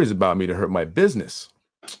negative stories about me to hurt my business.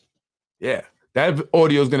 Yeah, that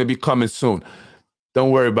audio is going to be coming soon.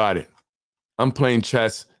 Don't worry about it. I'm playing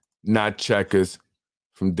chess, not checkers,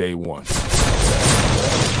 from day one.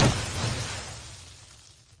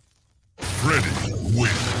 Freddie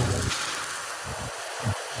wins.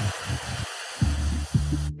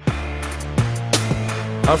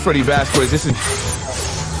 I'm Freddie Vasquez.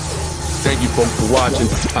 Thank you, folks, for watching.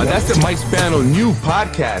 That's the Mike Spano new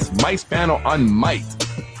podcast, Mike Spano UnMike'd.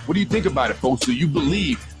 What do you think about it, folks? Do you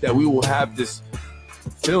believe that we will have this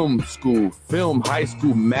film high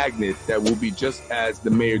school magnet that will be just as the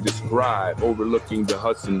mayor described, overlooking the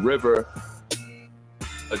Hudson River,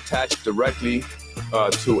 attached directly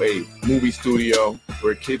to a movie studio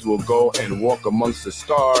where kids will go and walk amongst the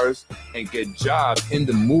stars and get jobs in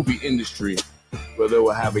the movie industry, where they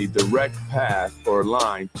will have a direct path or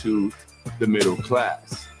line to the middle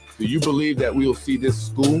class? Do you believe that we will see this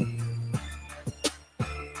school?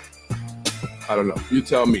 I don't know. You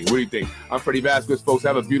tell me. What do you think? I'm Freddie Vasquez, folks.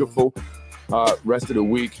 Have a beautiful rest of the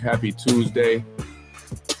week. Happy Tuesday.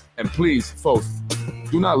 And please, folks,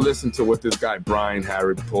 do not listen to what this guy Brian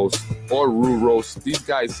Harrod posts or Ruros. These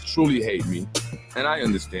guys truly hate me, and I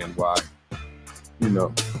understand why.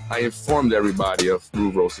 I informed everybody of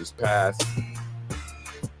Ruros's past.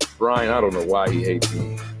 Brian, I don't know why he hates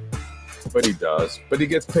me, but he does. But he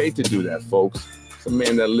gets paid to do that, folks. It's a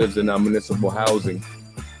man that lives in municipal housing.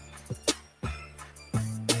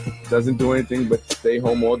 Doesn't do anything but stay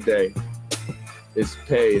home all day. It's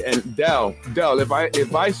paid. And Del,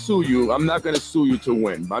 if I sue you, I'm not going to sue you to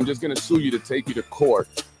win. I'm just going to sue you to take you to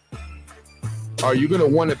court. Are you going to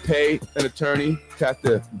want to pay an attorney to have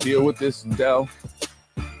to deal with this, Del?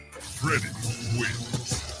 Freddie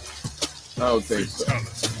wins. I don't think so.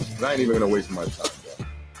 I ain't even going to waste my time, Del.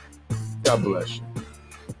 God bless you.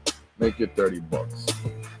 Make your $30.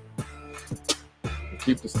 And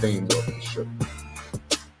keep the stains off the shirt.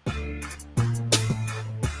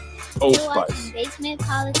 Old Spice. Basement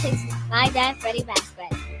Politics with my dad, Freddie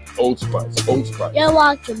Vasquez. Old Spice. Old Spice. You're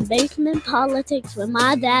watching Basement Politics with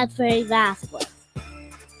my dad, Freddie Vasquez.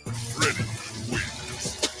 Freddie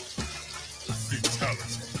wins.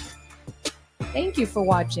 Fatality. Thank you for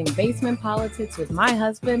watching Basement Politics with my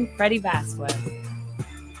husband, Freddie Vasquez.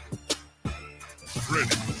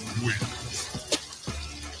 Freddie wins.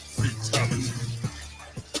 Fatality.